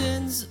my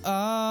sins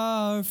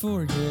are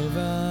forgiven.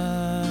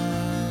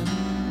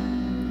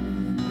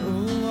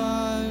 Oh,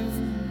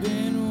 I've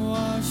been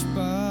washed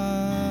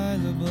by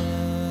the blood.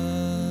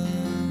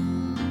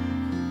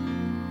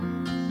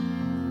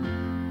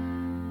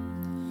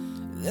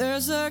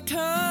 There's a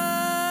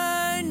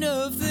kind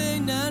of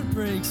thing that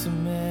breaks a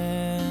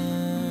man,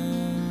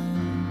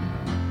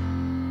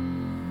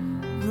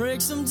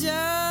 breaks him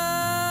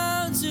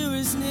down to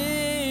his knees.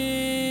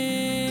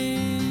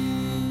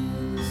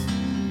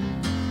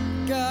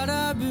 God,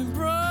 I've been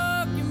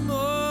broken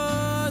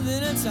more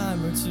than a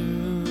time or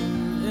two,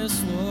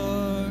 yes,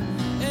 Lord.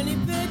 And he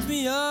picked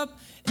me up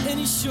and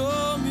he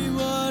showed me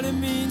what it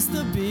means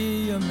to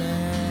be a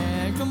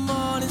man. Come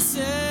on and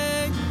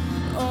sing,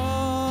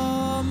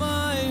 all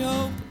my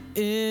hope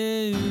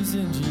is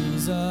in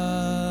Jesus.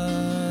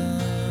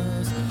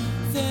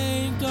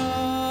 Thank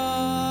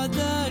God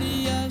that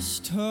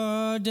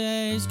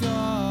yesterday's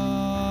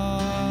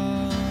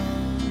gone.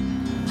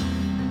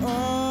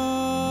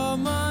 All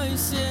my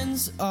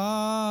sins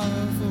are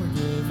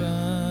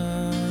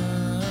forgiven,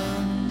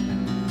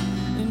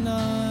 and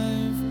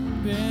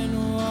I've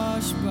been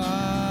washed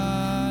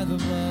by the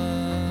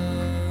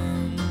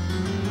blood.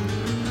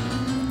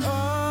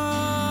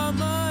 All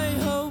my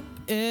hope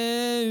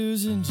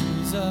is in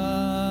Jesus.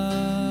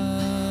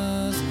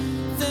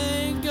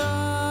 Thank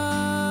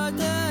God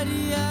that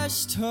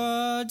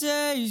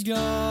yesterday's gone.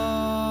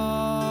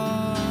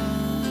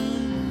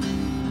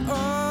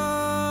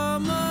 All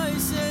my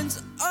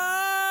sins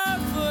are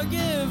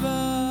forgiven,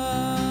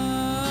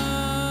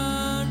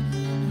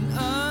 and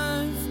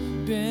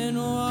I've been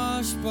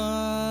washed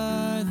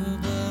by the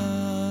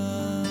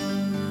blood.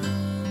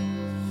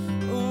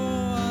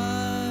 Oh,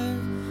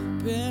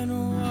 I've been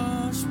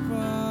washed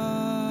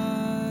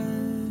by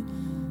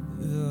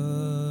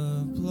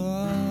the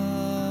blood.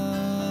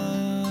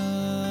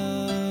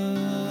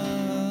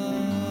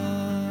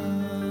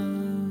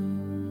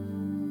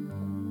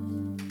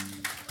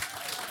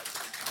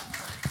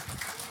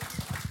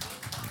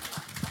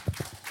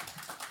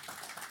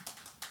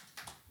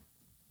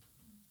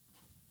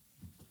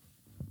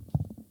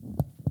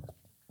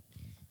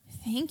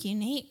 Thank you,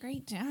 Nate.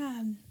 Great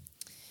job.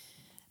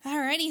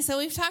 Alrighty, so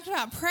we've talked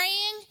about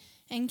praying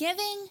and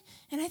giving,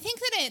 and I think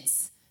that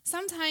it's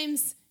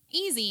sometimes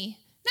easy,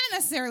 not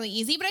necessarily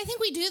easy, but I think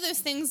we do those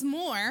things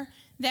more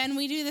than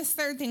we do this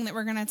third thing that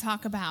we're going to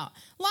talk about.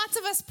 Lots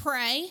of us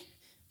pray.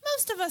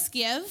 Most of us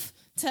give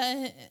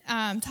to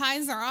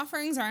tithes or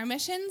offerings or our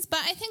missions, but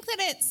I think that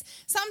it's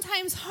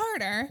sometimes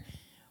harder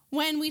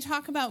when we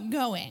talk about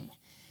going.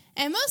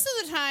 And most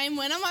of the time,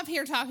 when I'm up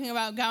here talking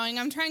about going,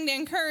 I'm trying to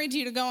encourage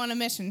you to go on a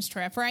missions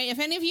trip, right? If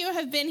any of you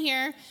have been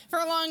here for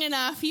long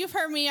enough, you've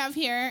heard me up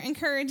here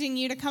encouraging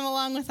you to come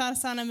along with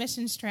us on a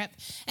missions trip.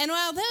 And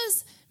while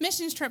those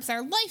missions trips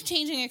are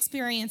life-changing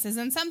experiences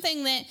and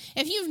something that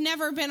if you've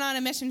never been on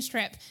a missions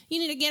trip, you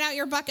need to get out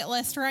your bucket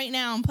list right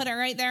now and put it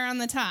right there on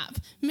the top,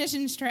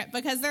 missions trip,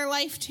 because they're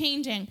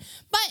life-changing.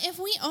 But if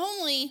we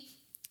only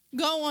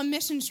go on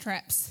missions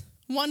trips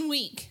 1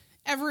 week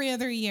every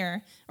other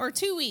year, or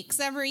 2 weeks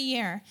every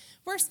year,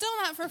 we're still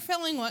not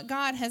fulfilling what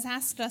God has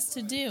asked us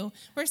to do.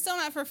 We're still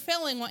not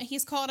fulfilling what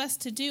he's called us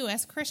to do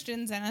as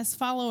Christians and as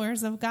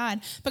followers of God,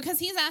 because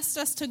he's asked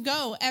us to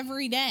go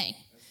every day,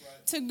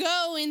 to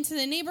go into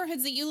the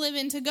neighborhoods that you live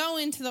in, to go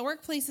into the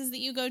workplaces that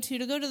you go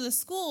to go to the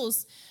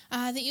schools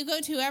that you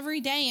go to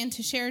every day, and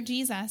to share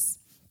Jesus.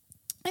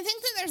 I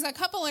think that there's a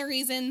couple of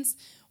reasons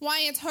why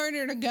it's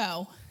harder to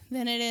go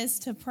than it is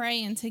to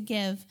pray and to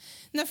give.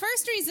 And the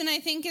first reason, I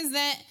think, is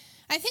that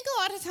I think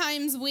a lot of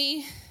times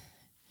we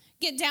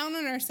get down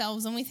on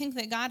ourselves and we think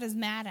that God is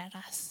mad at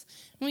us.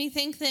 We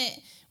think that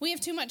we have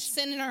too much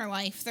sin in our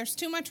life. There's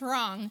too much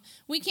wrong.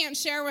 We can't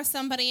share with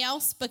somebody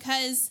else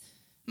because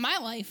my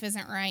life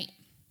isn't right.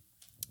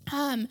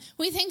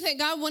 We think that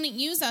God wouldn't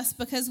use us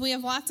because we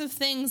have lots of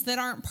things that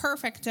aren't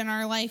perfect in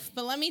our life.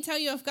 But let me tell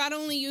you, if God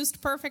only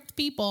used perfect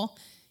people,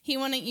 he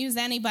wouldn't use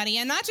anybody.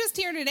 And not just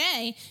here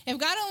today. If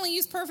God only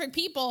used perfect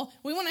people,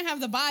 we wouldn't have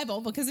the Bible.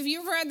 Because if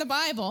you've read the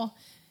Bible,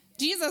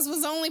 Jesus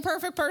was the only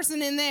perfect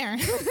person in there.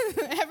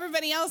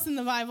 Everybody else in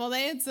the Bible,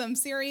 they had some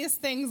serious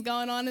things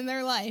going on in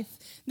their life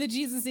that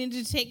Jesus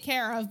needed to take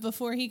care of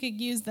before he could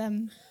use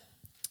them.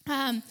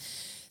 I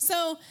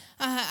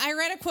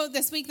read a quote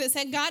this week that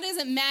said, God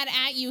isn't mad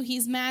at you,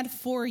 he's mad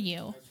for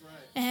you.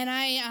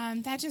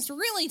 And that just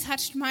really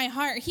touched my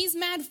heart. He's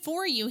mad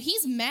for you.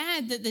 He's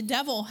mad that the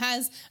devil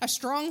has a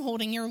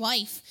stronghold in your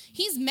life.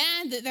 He's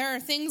mad that there are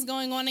things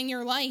going on in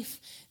your life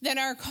that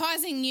are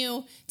causing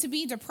you to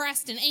be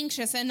depressed and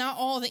anxious and not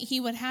all that he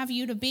would have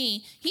you to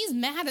be. He's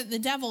mad at the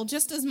devil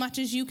just as much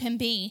as you can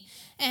be.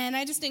 And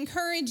I just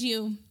encourage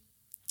you,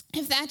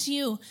 if that's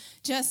you,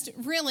 just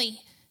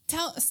really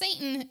tell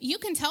Satan, you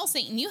can tell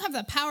Satan, you have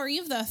the power,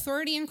 you have the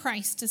authority in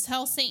Christ to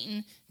tell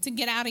Satan to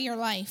get out of your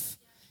life.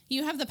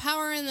 You have the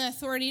power and the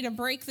authority to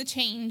break the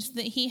chains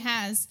that he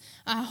has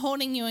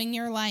holding you in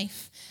your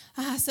life.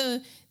 So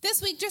this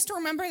week, just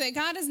remember that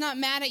God is not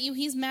mad at you.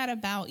 He's mad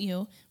about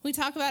you. We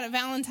talk about it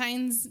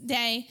Valentine's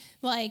Day,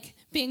 like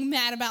being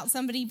mad about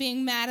somebody,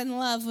 being mad in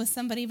love with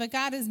somebody, but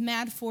God is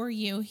mad for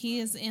you. He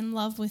is in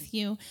love with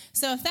you.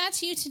 So if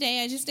that's you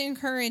today, I just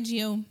encourage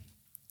you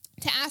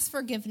to ask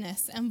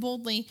forgiveness and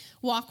boldly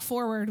walk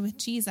forward with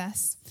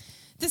Jesus.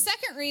 The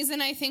second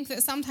reason I think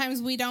that sometimes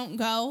we don't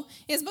go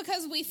is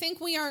because we think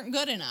we aren't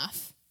good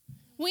enough.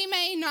 We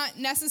may not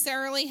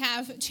necessarily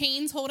have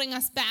chains holding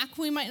us back.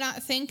 We might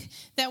not think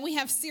that we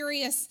have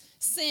serious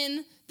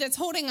sin that's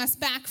holding us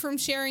back from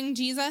sharing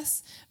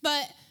Jesus,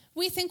 but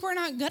we think we're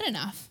not good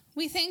enough.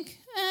 We think,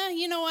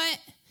 you know what?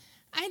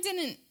 I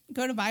didn't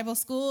go to Bible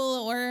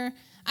school, or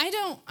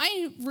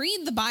I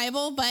read the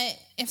Bible, but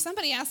if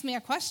somebody asks me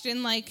a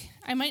question, like,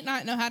 I might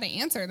not know how to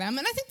answer them.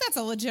 And I think that's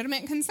a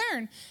legitimate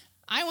concern.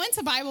 I went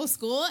to Bible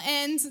school,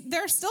 and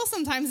there's still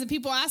sometimes that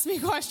people ask me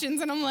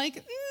questions, and I'm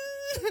like,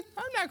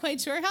 I'm not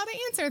quite sure how to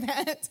answer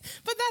that.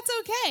 But that's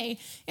okay.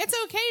 It's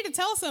okay to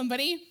tell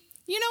somebody,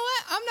 you know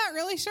what? I'm not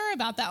really sure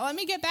about that. Let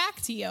me get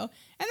back to you. And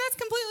that's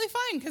completely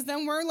fine, because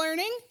then we're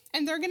learning,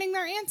 and they're getting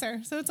their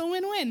answer. So it's a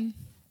win-win.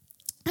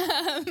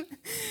 I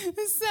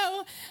just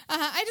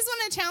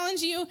want to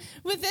challenge you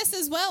with this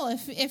as well.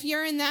 If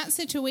you're in that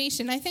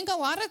situation, I think a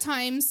lot of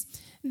times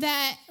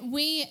that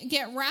we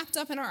get wrapped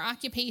up in our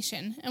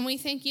occupation and we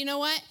think, you know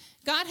what?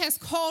 God has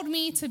called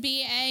me to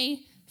be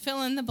a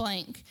fill in the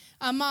blank,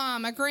 a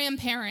mom, a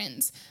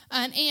grandparent,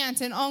 an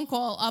aunt, an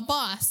uncle, a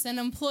boss, an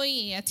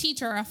employee, a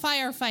teacher, a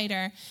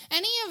firefighter.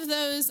 Any of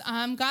those,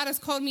 God has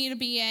called me to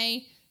be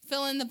a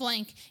fill in the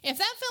blank. If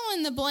that fill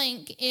in the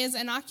blank is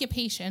an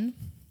occupation,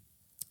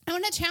 I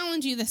want to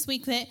challenge you this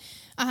week that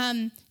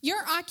your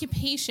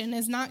occupation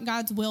is not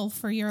God's will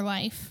for your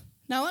life.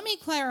 Now, let me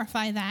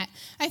clarify that.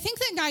 I think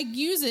that God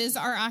uses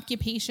our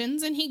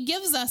occupations, and he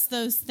gives us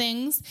those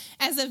things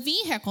as a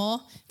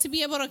vehicle to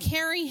be able to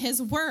carry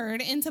his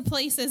word into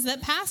places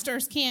that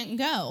pastors can't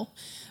go.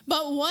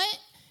 But what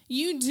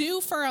you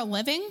do for a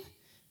living,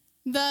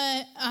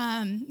 the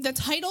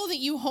title that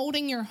you hold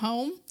in your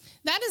home,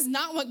 that is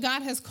not what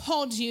God has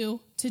called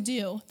you to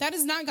do. That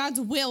is not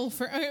God's will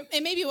for, or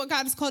it may be what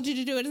God has called you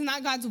to do. It is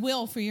not God's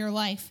will for your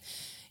life.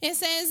 It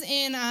says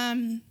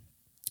in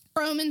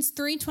Romans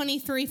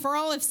 3:23, for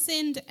all have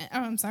sinned.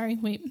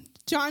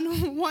 John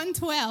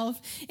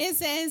 1:12. It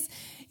says,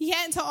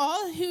 yet to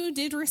all who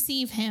did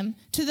receive him,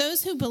 to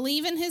those who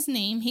believe in his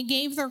name, he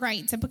gave the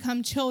right to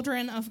become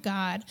children of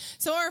God.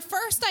 So our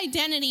first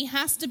identity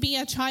has to be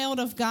a child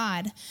of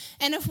God.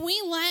 And if we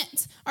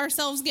let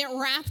ourselves get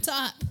wrapped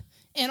up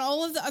in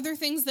all of the other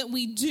things that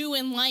we do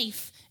in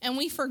life, and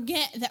we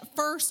forget that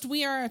first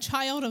we are a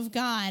child of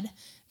God,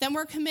 then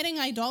we're committing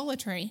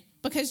idolatry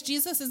because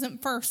Jesus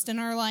isn't first in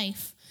our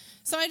life.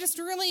 So I just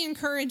really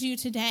encourage you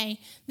today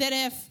that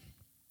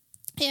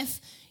if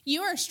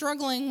you are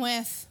struggling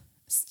with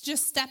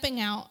just stepping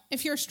out,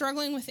 if you're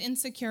struggling with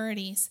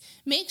insecurities,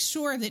 make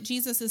sure that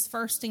Jesus is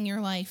first in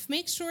your life.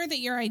 Make sure that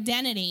your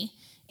identity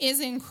is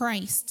in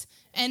Christ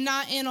and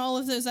not in all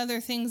of those other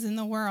things in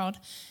the world.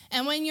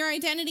 And when your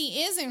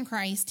identity is in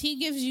Christ, he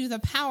gives you the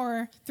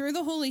power through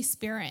the Holy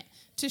Spirit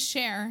to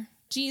share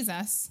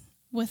Jesus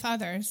with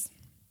others.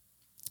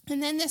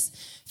 And then this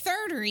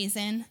third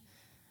reason,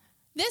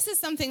 this is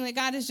something that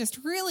God has just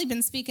really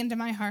been speaking to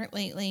my heart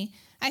lately.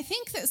 I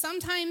think that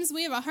sometimes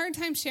we have a hard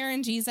time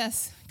sharing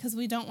Jesus because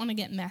we don't want to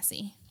get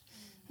messy.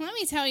 Let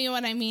me tell you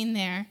what I mean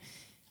there.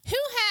 Who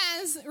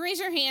has,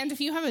 raise your hand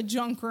if you have a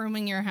junk room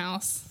in your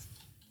house.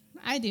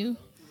 I do.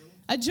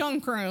 A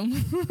junk room.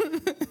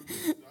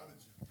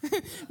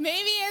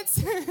 Maybe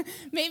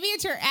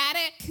it's your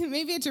attic,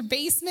 maybe it's your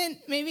basement,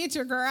 maybe it's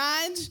your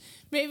garage,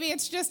 maybe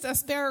it's just a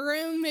spare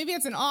room, maybe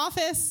it's an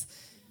office.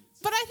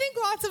 But I think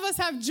lots of us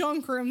have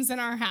junk rooms in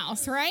our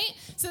house, right?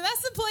 So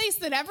that's the place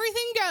that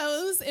everything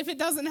goes if it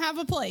doesn't have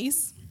a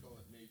place.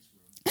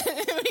 We call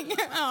it Nate's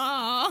room.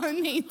 Oh,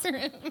 Nate's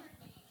room.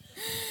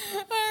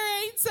 All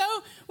right, so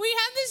we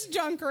have this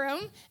junk room,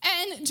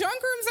 and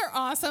junk rooms are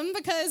awesome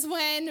because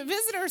when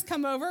visitors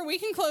come over, we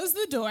can close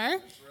the door,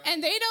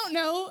 and they don't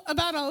know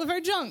about all of our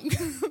junk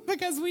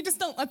because we just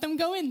don't let them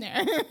go in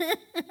there,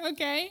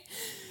 okay?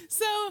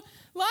 So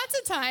lots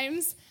of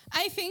times,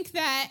 I think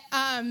that,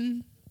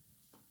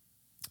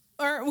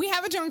 or we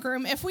have a junk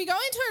room. If we go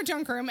into our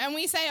junk room and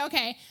we say,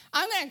 okay,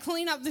 I'm going to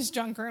clean up this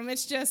junk room,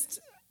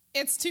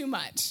 it's too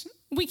much.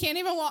 We can't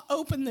even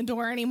open the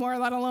door anymore,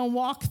 let alone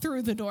walk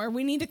through the door.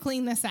 We need to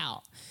clean this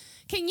out.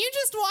 Can you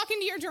just walk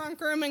into your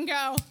junk room and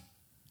go,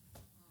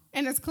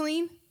 and it's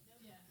clean?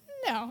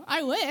 No,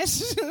 I wish.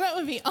 That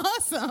would be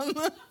awesome.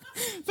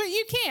 But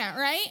you can't,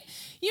 right?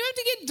 You have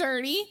to get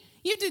dirty.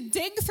 You have to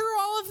dig through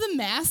all of the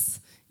mess.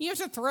 You have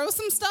to throw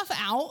some stuff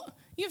out.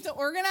 You have to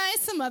organize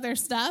some other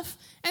stuff.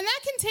 And that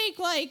can take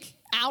like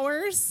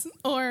hours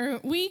or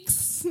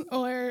weeks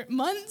or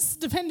months,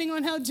 depending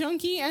on how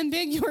junky and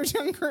big your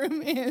junk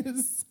room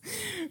is,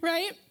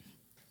 right?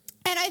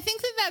 And I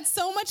think that that's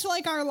so much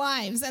like our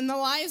lives and the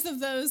lives of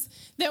those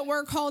that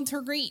we're called to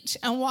reach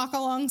and walk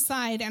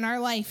alongside in our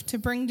life to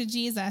bring to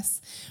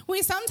Jesus.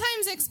 We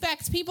sometimes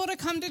expect people to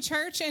come to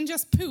church and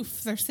just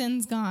poof, their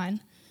sin's gone.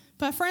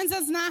 But friends,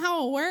 that's not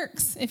how it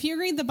works. If you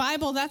read the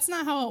Bible, that's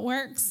not how it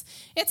works.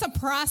 It's a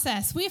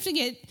process. We have to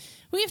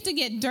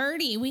get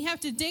dirty. We have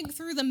to dig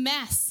through the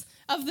mess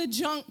of the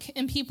junk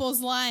in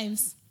people's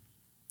lives.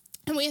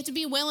 And we have to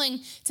be willing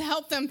to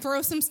help them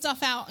throw some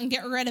stuff out and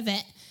get rid of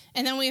it.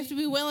 And then we have to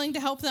be willing to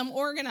help them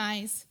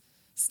organize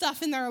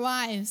stuff in their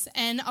lives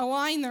and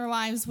align their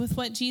lives with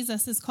what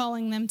Jesus is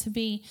calling them to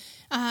be.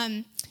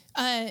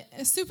 A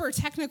super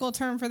technical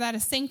term for that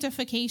is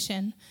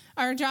sanctification.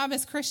 Our job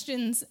as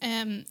Christians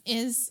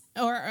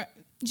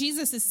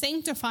Jesus is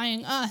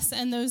sanctifying us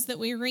and those that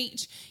we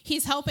reach.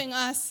 He's helping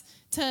us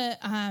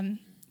to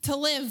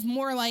live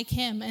more like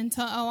him and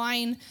to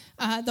align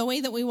the way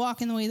that we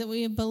walk and the way that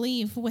we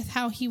believe with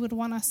how he would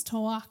want us to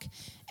walk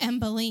and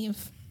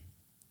believe.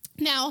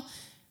 Now,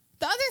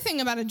 the other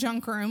thing about a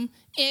junk room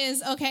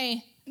is,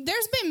 okay,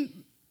 there's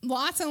been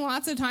lots and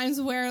lots of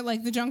times where,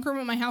 like, the junk room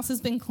at my house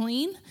has been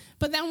clean,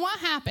 but then what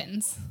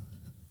happens?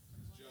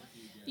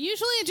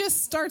 Usually it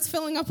just starts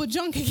filling up with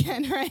junk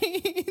again,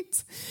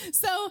 right?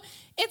 So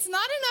it's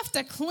not enough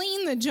to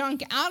clean the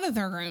junk out of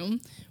the room.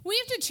 We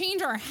have to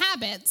change our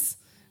habits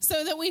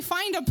so that we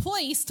find a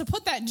place to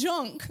put that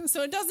junk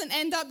so it doesn't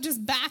end up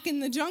just back in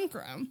the junk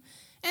room.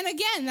 And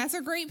again, that's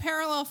a great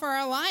parallel for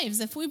our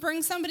lives. If we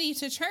bring somebody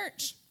to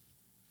church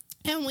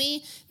and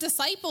we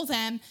disciple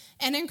them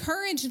and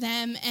encourage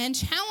them and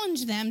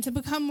challenge them to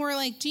become more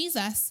like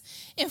Jesus,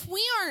 if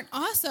we aren't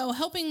also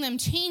helping them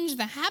change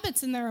the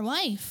habits in their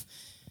life,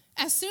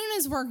 as soon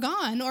as we're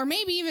gone, or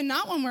maybe even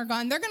not when we're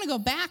gone, they're going to go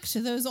back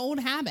to those old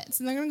habits,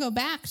 and they're going to go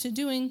back to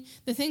doing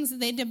the things that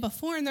they did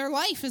before, and their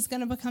life is going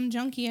to become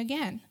junky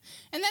again.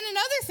 And then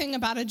another thing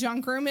about a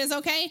junk room is,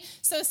 okay,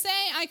 so say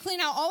I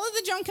clean out all of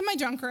the junk in my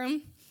junk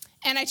room,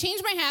 and I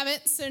change my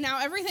habits, so now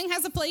everything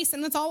has a place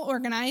and it's all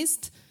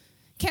organized.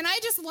 Can I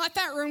just let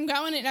that room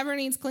go and it never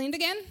needs cleaned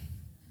again?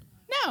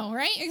 No,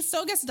 right? It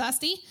still gets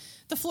dusty.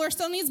 The floor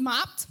still needs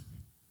mopped.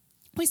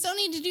 We still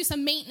need to do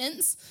some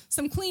maintenance,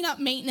 some cleanup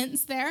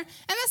maintenance there. And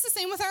that's the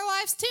same with our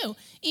lives too.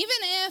 Even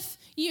if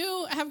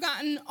you have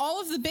gotten all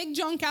of the big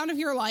junk out of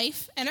your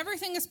life and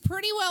everything is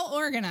pretty well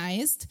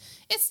organized,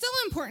 it's still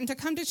important to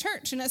come to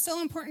church, and it's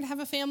still important to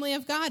have a family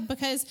of God,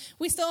 because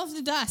we still have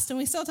to dust and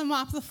we still have to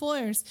mop the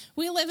floors.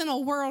 We live in a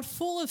world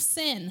full of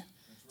sin,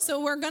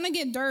 so we're going to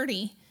get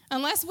dirty.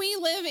 Unless we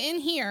live in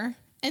here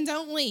and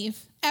don't leave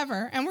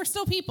ever, and we're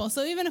still people,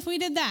 so even if we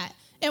did that,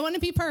 it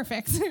wouldn't be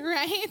perfect,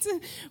 right?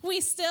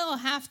 We still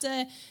have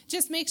to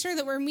just make sure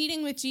that we're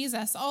meeting with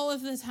Jesus all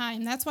of the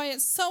time. That's why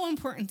it's so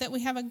important that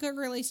we have a good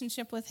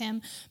relationship with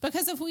him,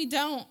 because if we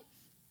don't,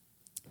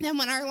 then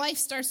when our life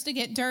starts to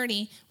get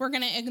dirty, we're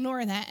going to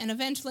ignore that, and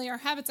eventually our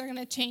habits are going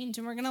to change,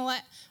 and we're going to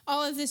let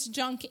all of this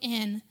junk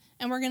in,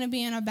 and we're going to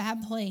be in a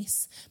bad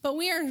place. But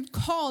we are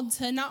called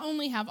to not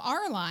only have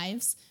our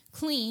lives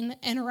clean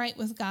and right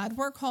with God,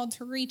 we're called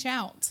to reach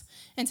out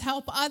and to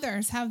help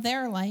others have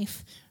their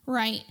life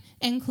right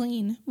and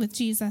clean with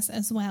Jesus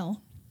as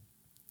well.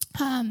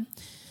 Give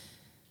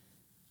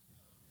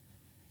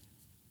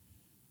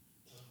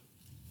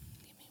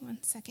me one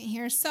second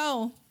here.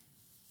 So,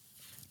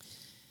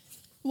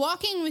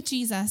 walking with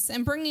Jesus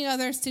and bringing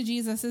others to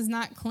Jesus is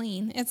not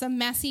clean. It's a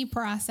messy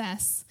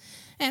process.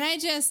 And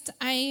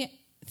I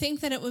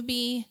think that it would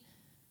be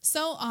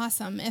so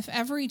awesome if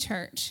every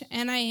church,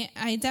 and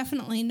I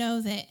definitely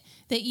know that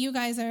you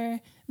guys are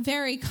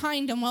very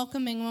kind and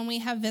welcoming when we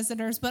have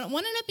visitors, but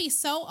wouldn't it be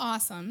so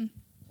awesome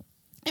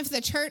if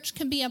the church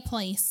could be a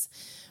place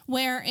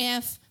where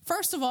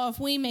first of all, if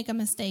we make a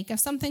mistake, if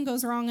something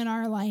goes wrong in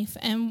our life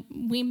and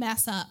we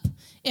mess up,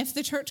 if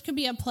the church could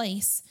be a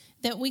place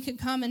that we could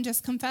come and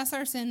just confess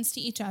our sins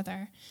to each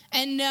other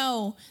and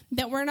know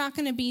that we're not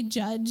going to be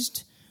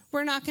judged,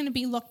 we're not going to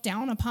be looked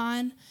down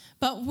upon,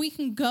 but we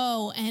can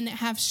go and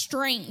have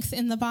strength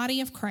in the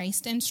body of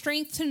Christ and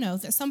strength to know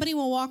that somebody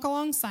will walk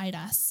alongside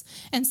us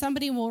and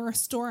somebody will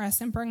restore us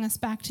and bring us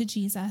back to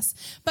Jesus.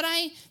 But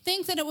I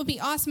think that it would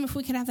be awesome if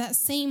we could have that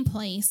same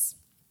place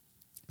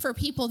for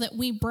people that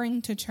we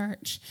bring to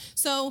church.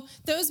 So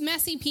those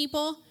messy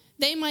people,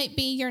 they might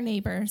be your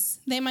neighbors.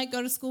 They might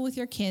go to school with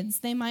your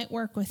kids. They might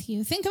work with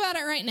you. Think about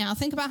it right now.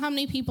 Think about how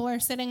many people are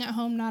sitting at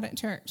home, not at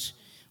church.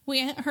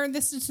 We heard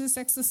the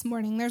statistics this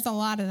morning. There's a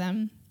lot of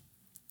them.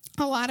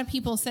 A lot of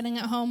people sitting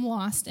at home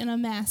lost in a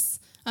mess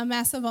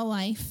of a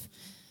life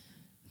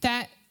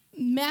that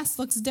mess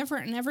looks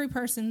different in every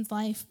person's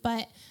life,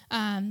 but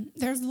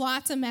there's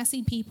lots of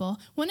messy people.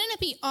 Wouldn't it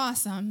be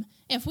awesome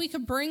if we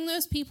could bring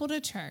those people to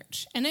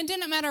church, and it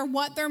didn't matter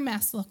what their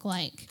mess looked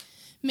like?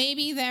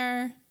 Maybe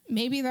they're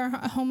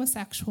a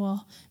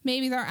homosexual,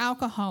 maybe they're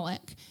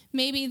alcoholic,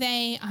 maybe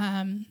they're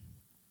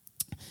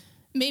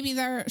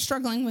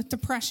struggling with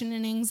depression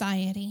and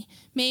anxiety,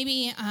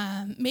 maybe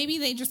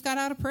they just got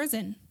out of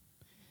prison,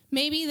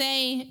 maybe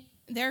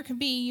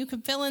you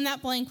could fill in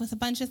that blank with a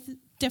bunch of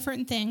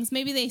different things.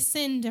 Maybe they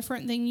sin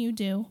different than you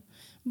do.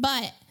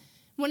 But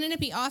wouldn't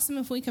it be awesome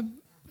if we could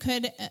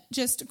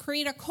just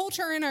create a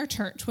culture in our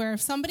church where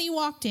if somebody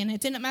walked in, it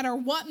didn't matter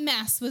what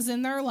mess was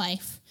in their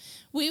life,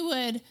 we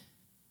would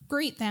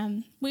greet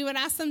them. We would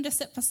ask them to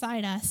sit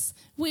beside us.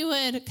 We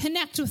would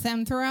connect with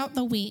them throughout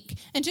the week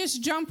and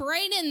just jump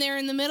right in there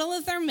in the middle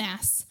of their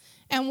mess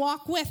and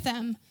walk with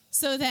them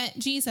so that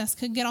Jesus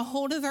could get a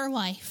hold of their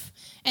life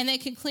and they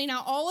could clean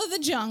out all of the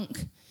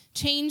junk,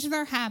 change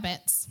their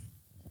habits,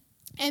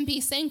 and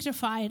be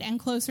sanctified and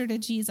closer to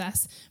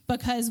Jesus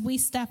because we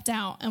stepped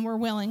out and were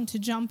willing to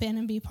jump in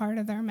and be part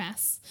of their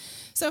mess.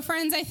 So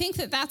friends, I think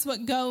that that's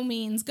what go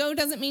means. Go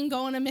doesn't mean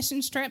go on a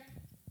mission trip.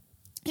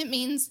 It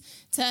means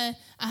to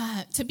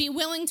be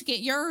willing to get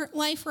your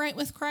life right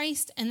with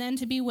Christ and then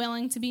to be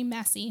willing to be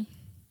messy.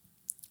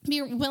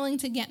 Be willing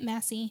to get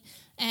messy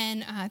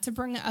and to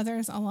bring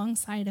others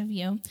alongside of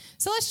you.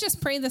 So let's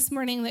just pray this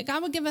morning that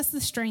God will give us the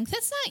strength.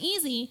 It's not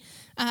easy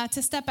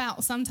to step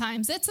out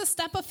sometimes. It's a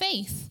step of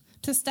faith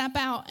to step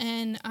out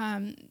and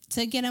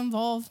to get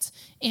involved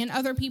in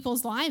other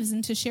people's lives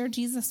and to share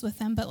Jesus with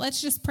them. But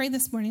let's just pray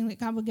this morning that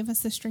God will give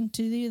us the strength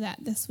to do that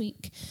this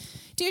week.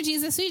 Dear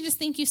Jesus, we just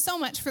thank you so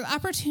much for the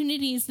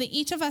opportunities that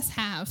each of us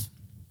have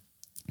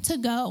to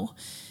go.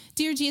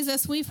 Dear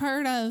Jesus, we've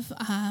heard of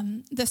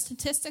the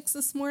statistics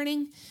this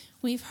morning.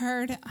 We've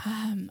heard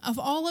of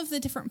all of the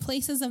different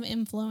places of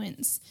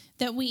influence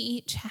that we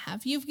each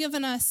have. You've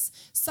given us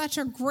such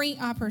a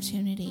great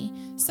opportunity,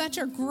 such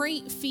a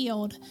great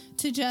field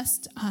to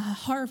just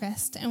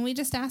harvest, and we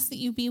just ask that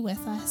you be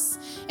with us.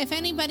 If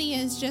anybody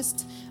is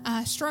just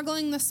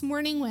struggling this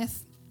morning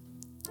with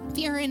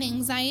fear and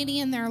anxiety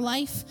in their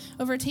life,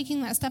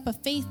 overtaking that step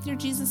of faith, dear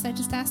Jesus, I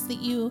just ask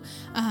that you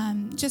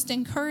just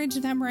encourage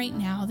them right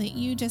now, that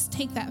you just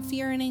take that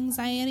fear and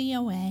anxiety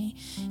away.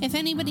 If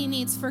anybody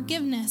needs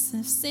forgiveness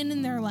of sin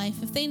in their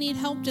life, if they need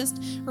help just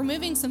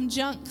removing some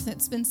junk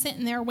that's been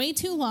sitting there way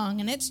too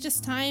long and it's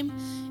time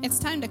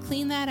to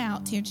clean that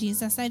out, dear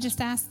Jesus, I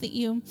just ask that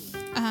you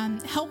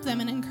help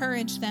them and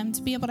encourage them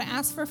to be able to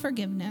ask for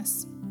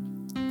forgiveness.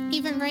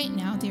 Even right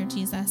now, dear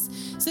Jesus,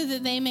 so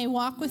that they may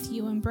walk with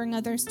you and bring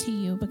others to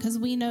you, because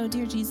we know,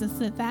 dear Jesus,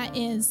 that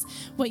is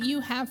what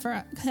you have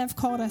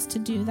called us to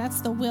do.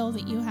 That's the will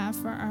that you have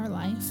for our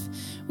life.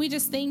 We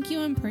just thank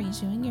you and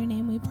praise you. In your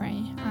name we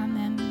pray.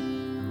 Amen.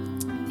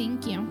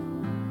 Thank you.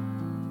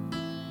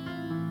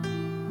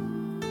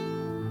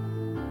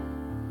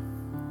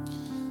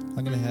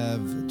 I'm going to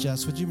have,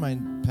 Jess, would you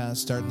mind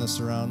starting this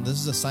around? This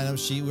is a sign-up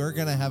sheet. We're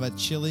going to have a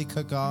chili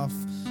cook-off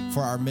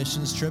for our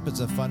missions trip.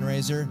 It's a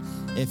fundraiser.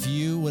 If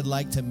you would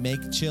like to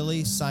make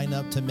chili, sign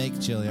up to make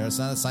chili. Or it's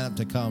not a sign up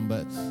to come,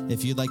 but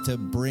if you'd like to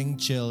bring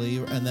chili,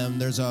 and then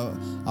there's a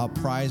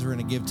prize we're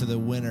going to give to the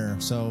winner.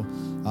 So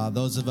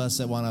those of us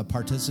that want to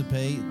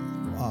participate,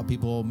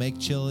 people will make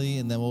chili,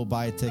 and then we'll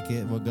buy a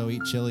ticket. We'll go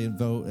eat chili and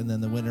vote, and then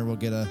the winner will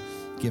get a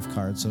gift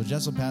card. So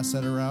Jess will pass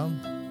that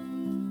around.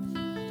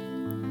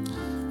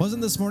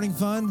 Wasn't this morning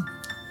fun?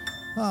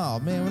 Oh,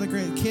 man, what a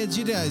great... Kids,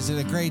 you guys did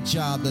a great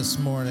job this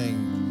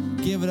morning.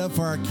 Give it up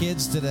for our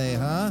kids today,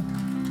 huh?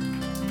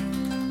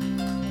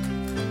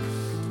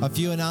 A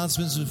few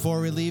announcements before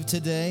we leave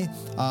today.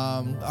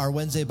 Our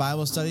Wednesday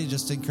Bible study,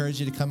 just encourage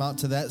you to come out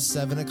to that,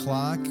 7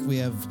 o'clock. We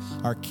have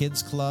our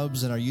kids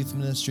clubs and our youth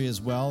ministry as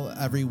well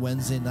every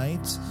Wednesday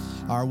night.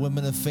 Our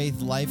Women of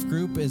Faith Life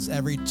Group is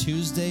every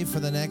Tuesday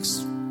for the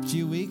next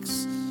few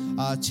weeks.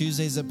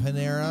 Tuesdays at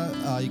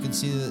Panera. You can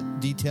see the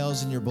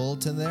details in your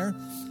bulletin there.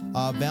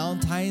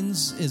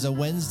 Valentine's is a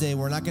Wednesday.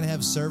 We're not going to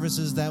have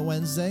services that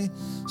Wednesday,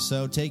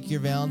 so take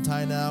your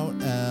Valentine out.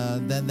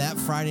 Then that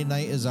Friday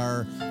night is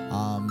our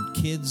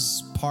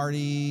kids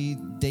party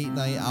date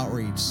night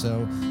outreach,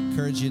 so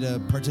encourage you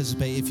to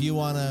participate. If you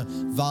want to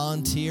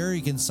volunteer,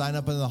 you can sign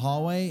up in the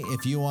hallway.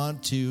 If you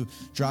want to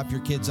drop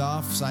your kids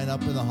off, sign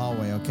up in the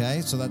hallway,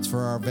 okay? So that's for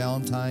our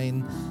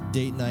Valentine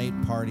date night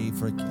party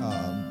for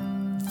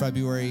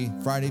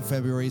Friday,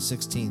 February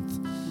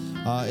 16th.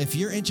 If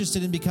you're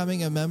interested in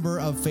becoming a member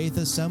of Faith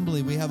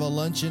Assembly, we have a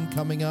luncheon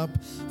coming up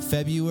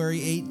February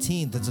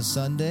 18th. It's a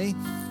Sunday.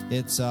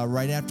 It's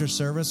right after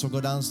service. We'll go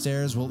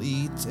downstairs, we'll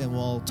eat, and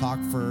we'll talk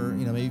for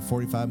maybe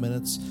 45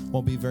 minutes.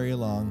 Won't be very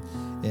long.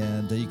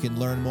 And you can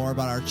learn more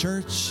about our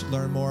church,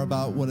 learn more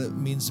about what it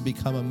means to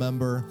become a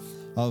member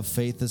of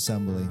Faith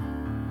Assembly.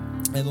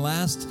 And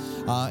last,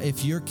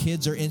 if your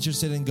kids are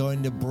interested in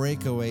going to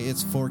Breakaway,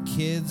 it's for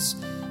kids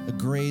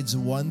grades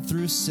 1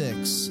 through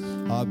 6.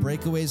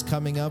 Breakaway is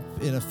coming up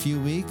in a few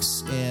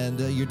weeks, and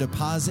your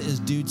deposit is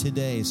due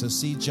today. So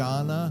see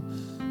Jonna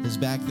is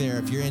back there.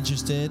 If you're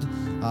interested,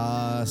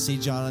 see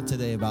Jonna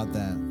today about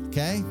that.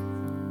 Okay?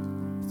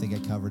 I think I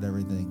covered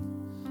everything.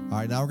 All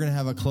right, now we're going to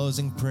have a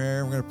closing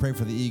prayer. We're going to pray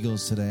for the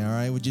Eagles today, all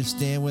right? Would you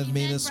stand with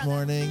me this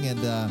morning?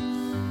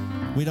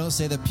 And we don't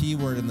say the P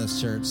word in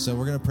this church, so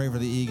we're going to pray for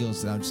the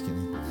Eagles today. I'm just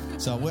kidding.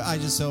 So I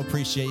just so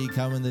appreciate you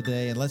coming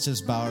today, and let's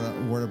just bow in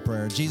a word of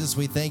prayer. Jesus,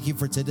 we thank you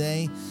for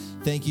today.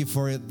 Thank you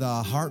for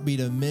the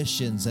heartbeat of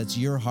missions. That's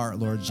your heart,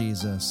 Lord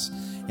Jesus.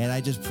 And I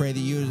just pray that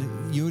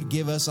you would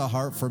give us a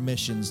heart for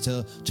missions,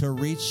 to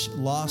reach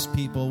lost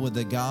people with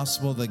the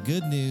gospel, the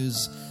good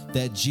news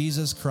that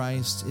Jesus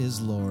Christ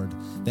is Lord,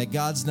 that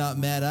God's not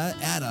mad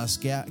at us,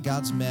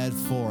 God's mad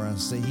for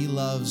us, that he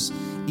loves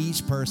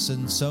each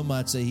person so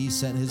much that he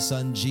sent his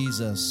son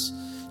Jesus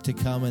to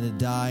come and to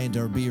die and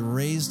to be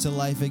raised to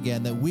life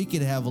again, that we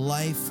could have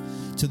life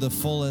to the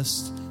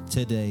fullest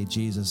today,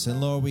 Jesus.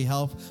 And Lord, we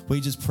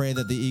just pray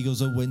that the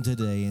Eagles will win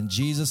today. In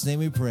Jesus' name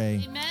we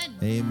pray. Amen.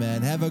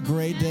 Amen. Have a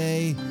great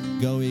day.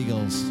 Go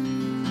Eagles.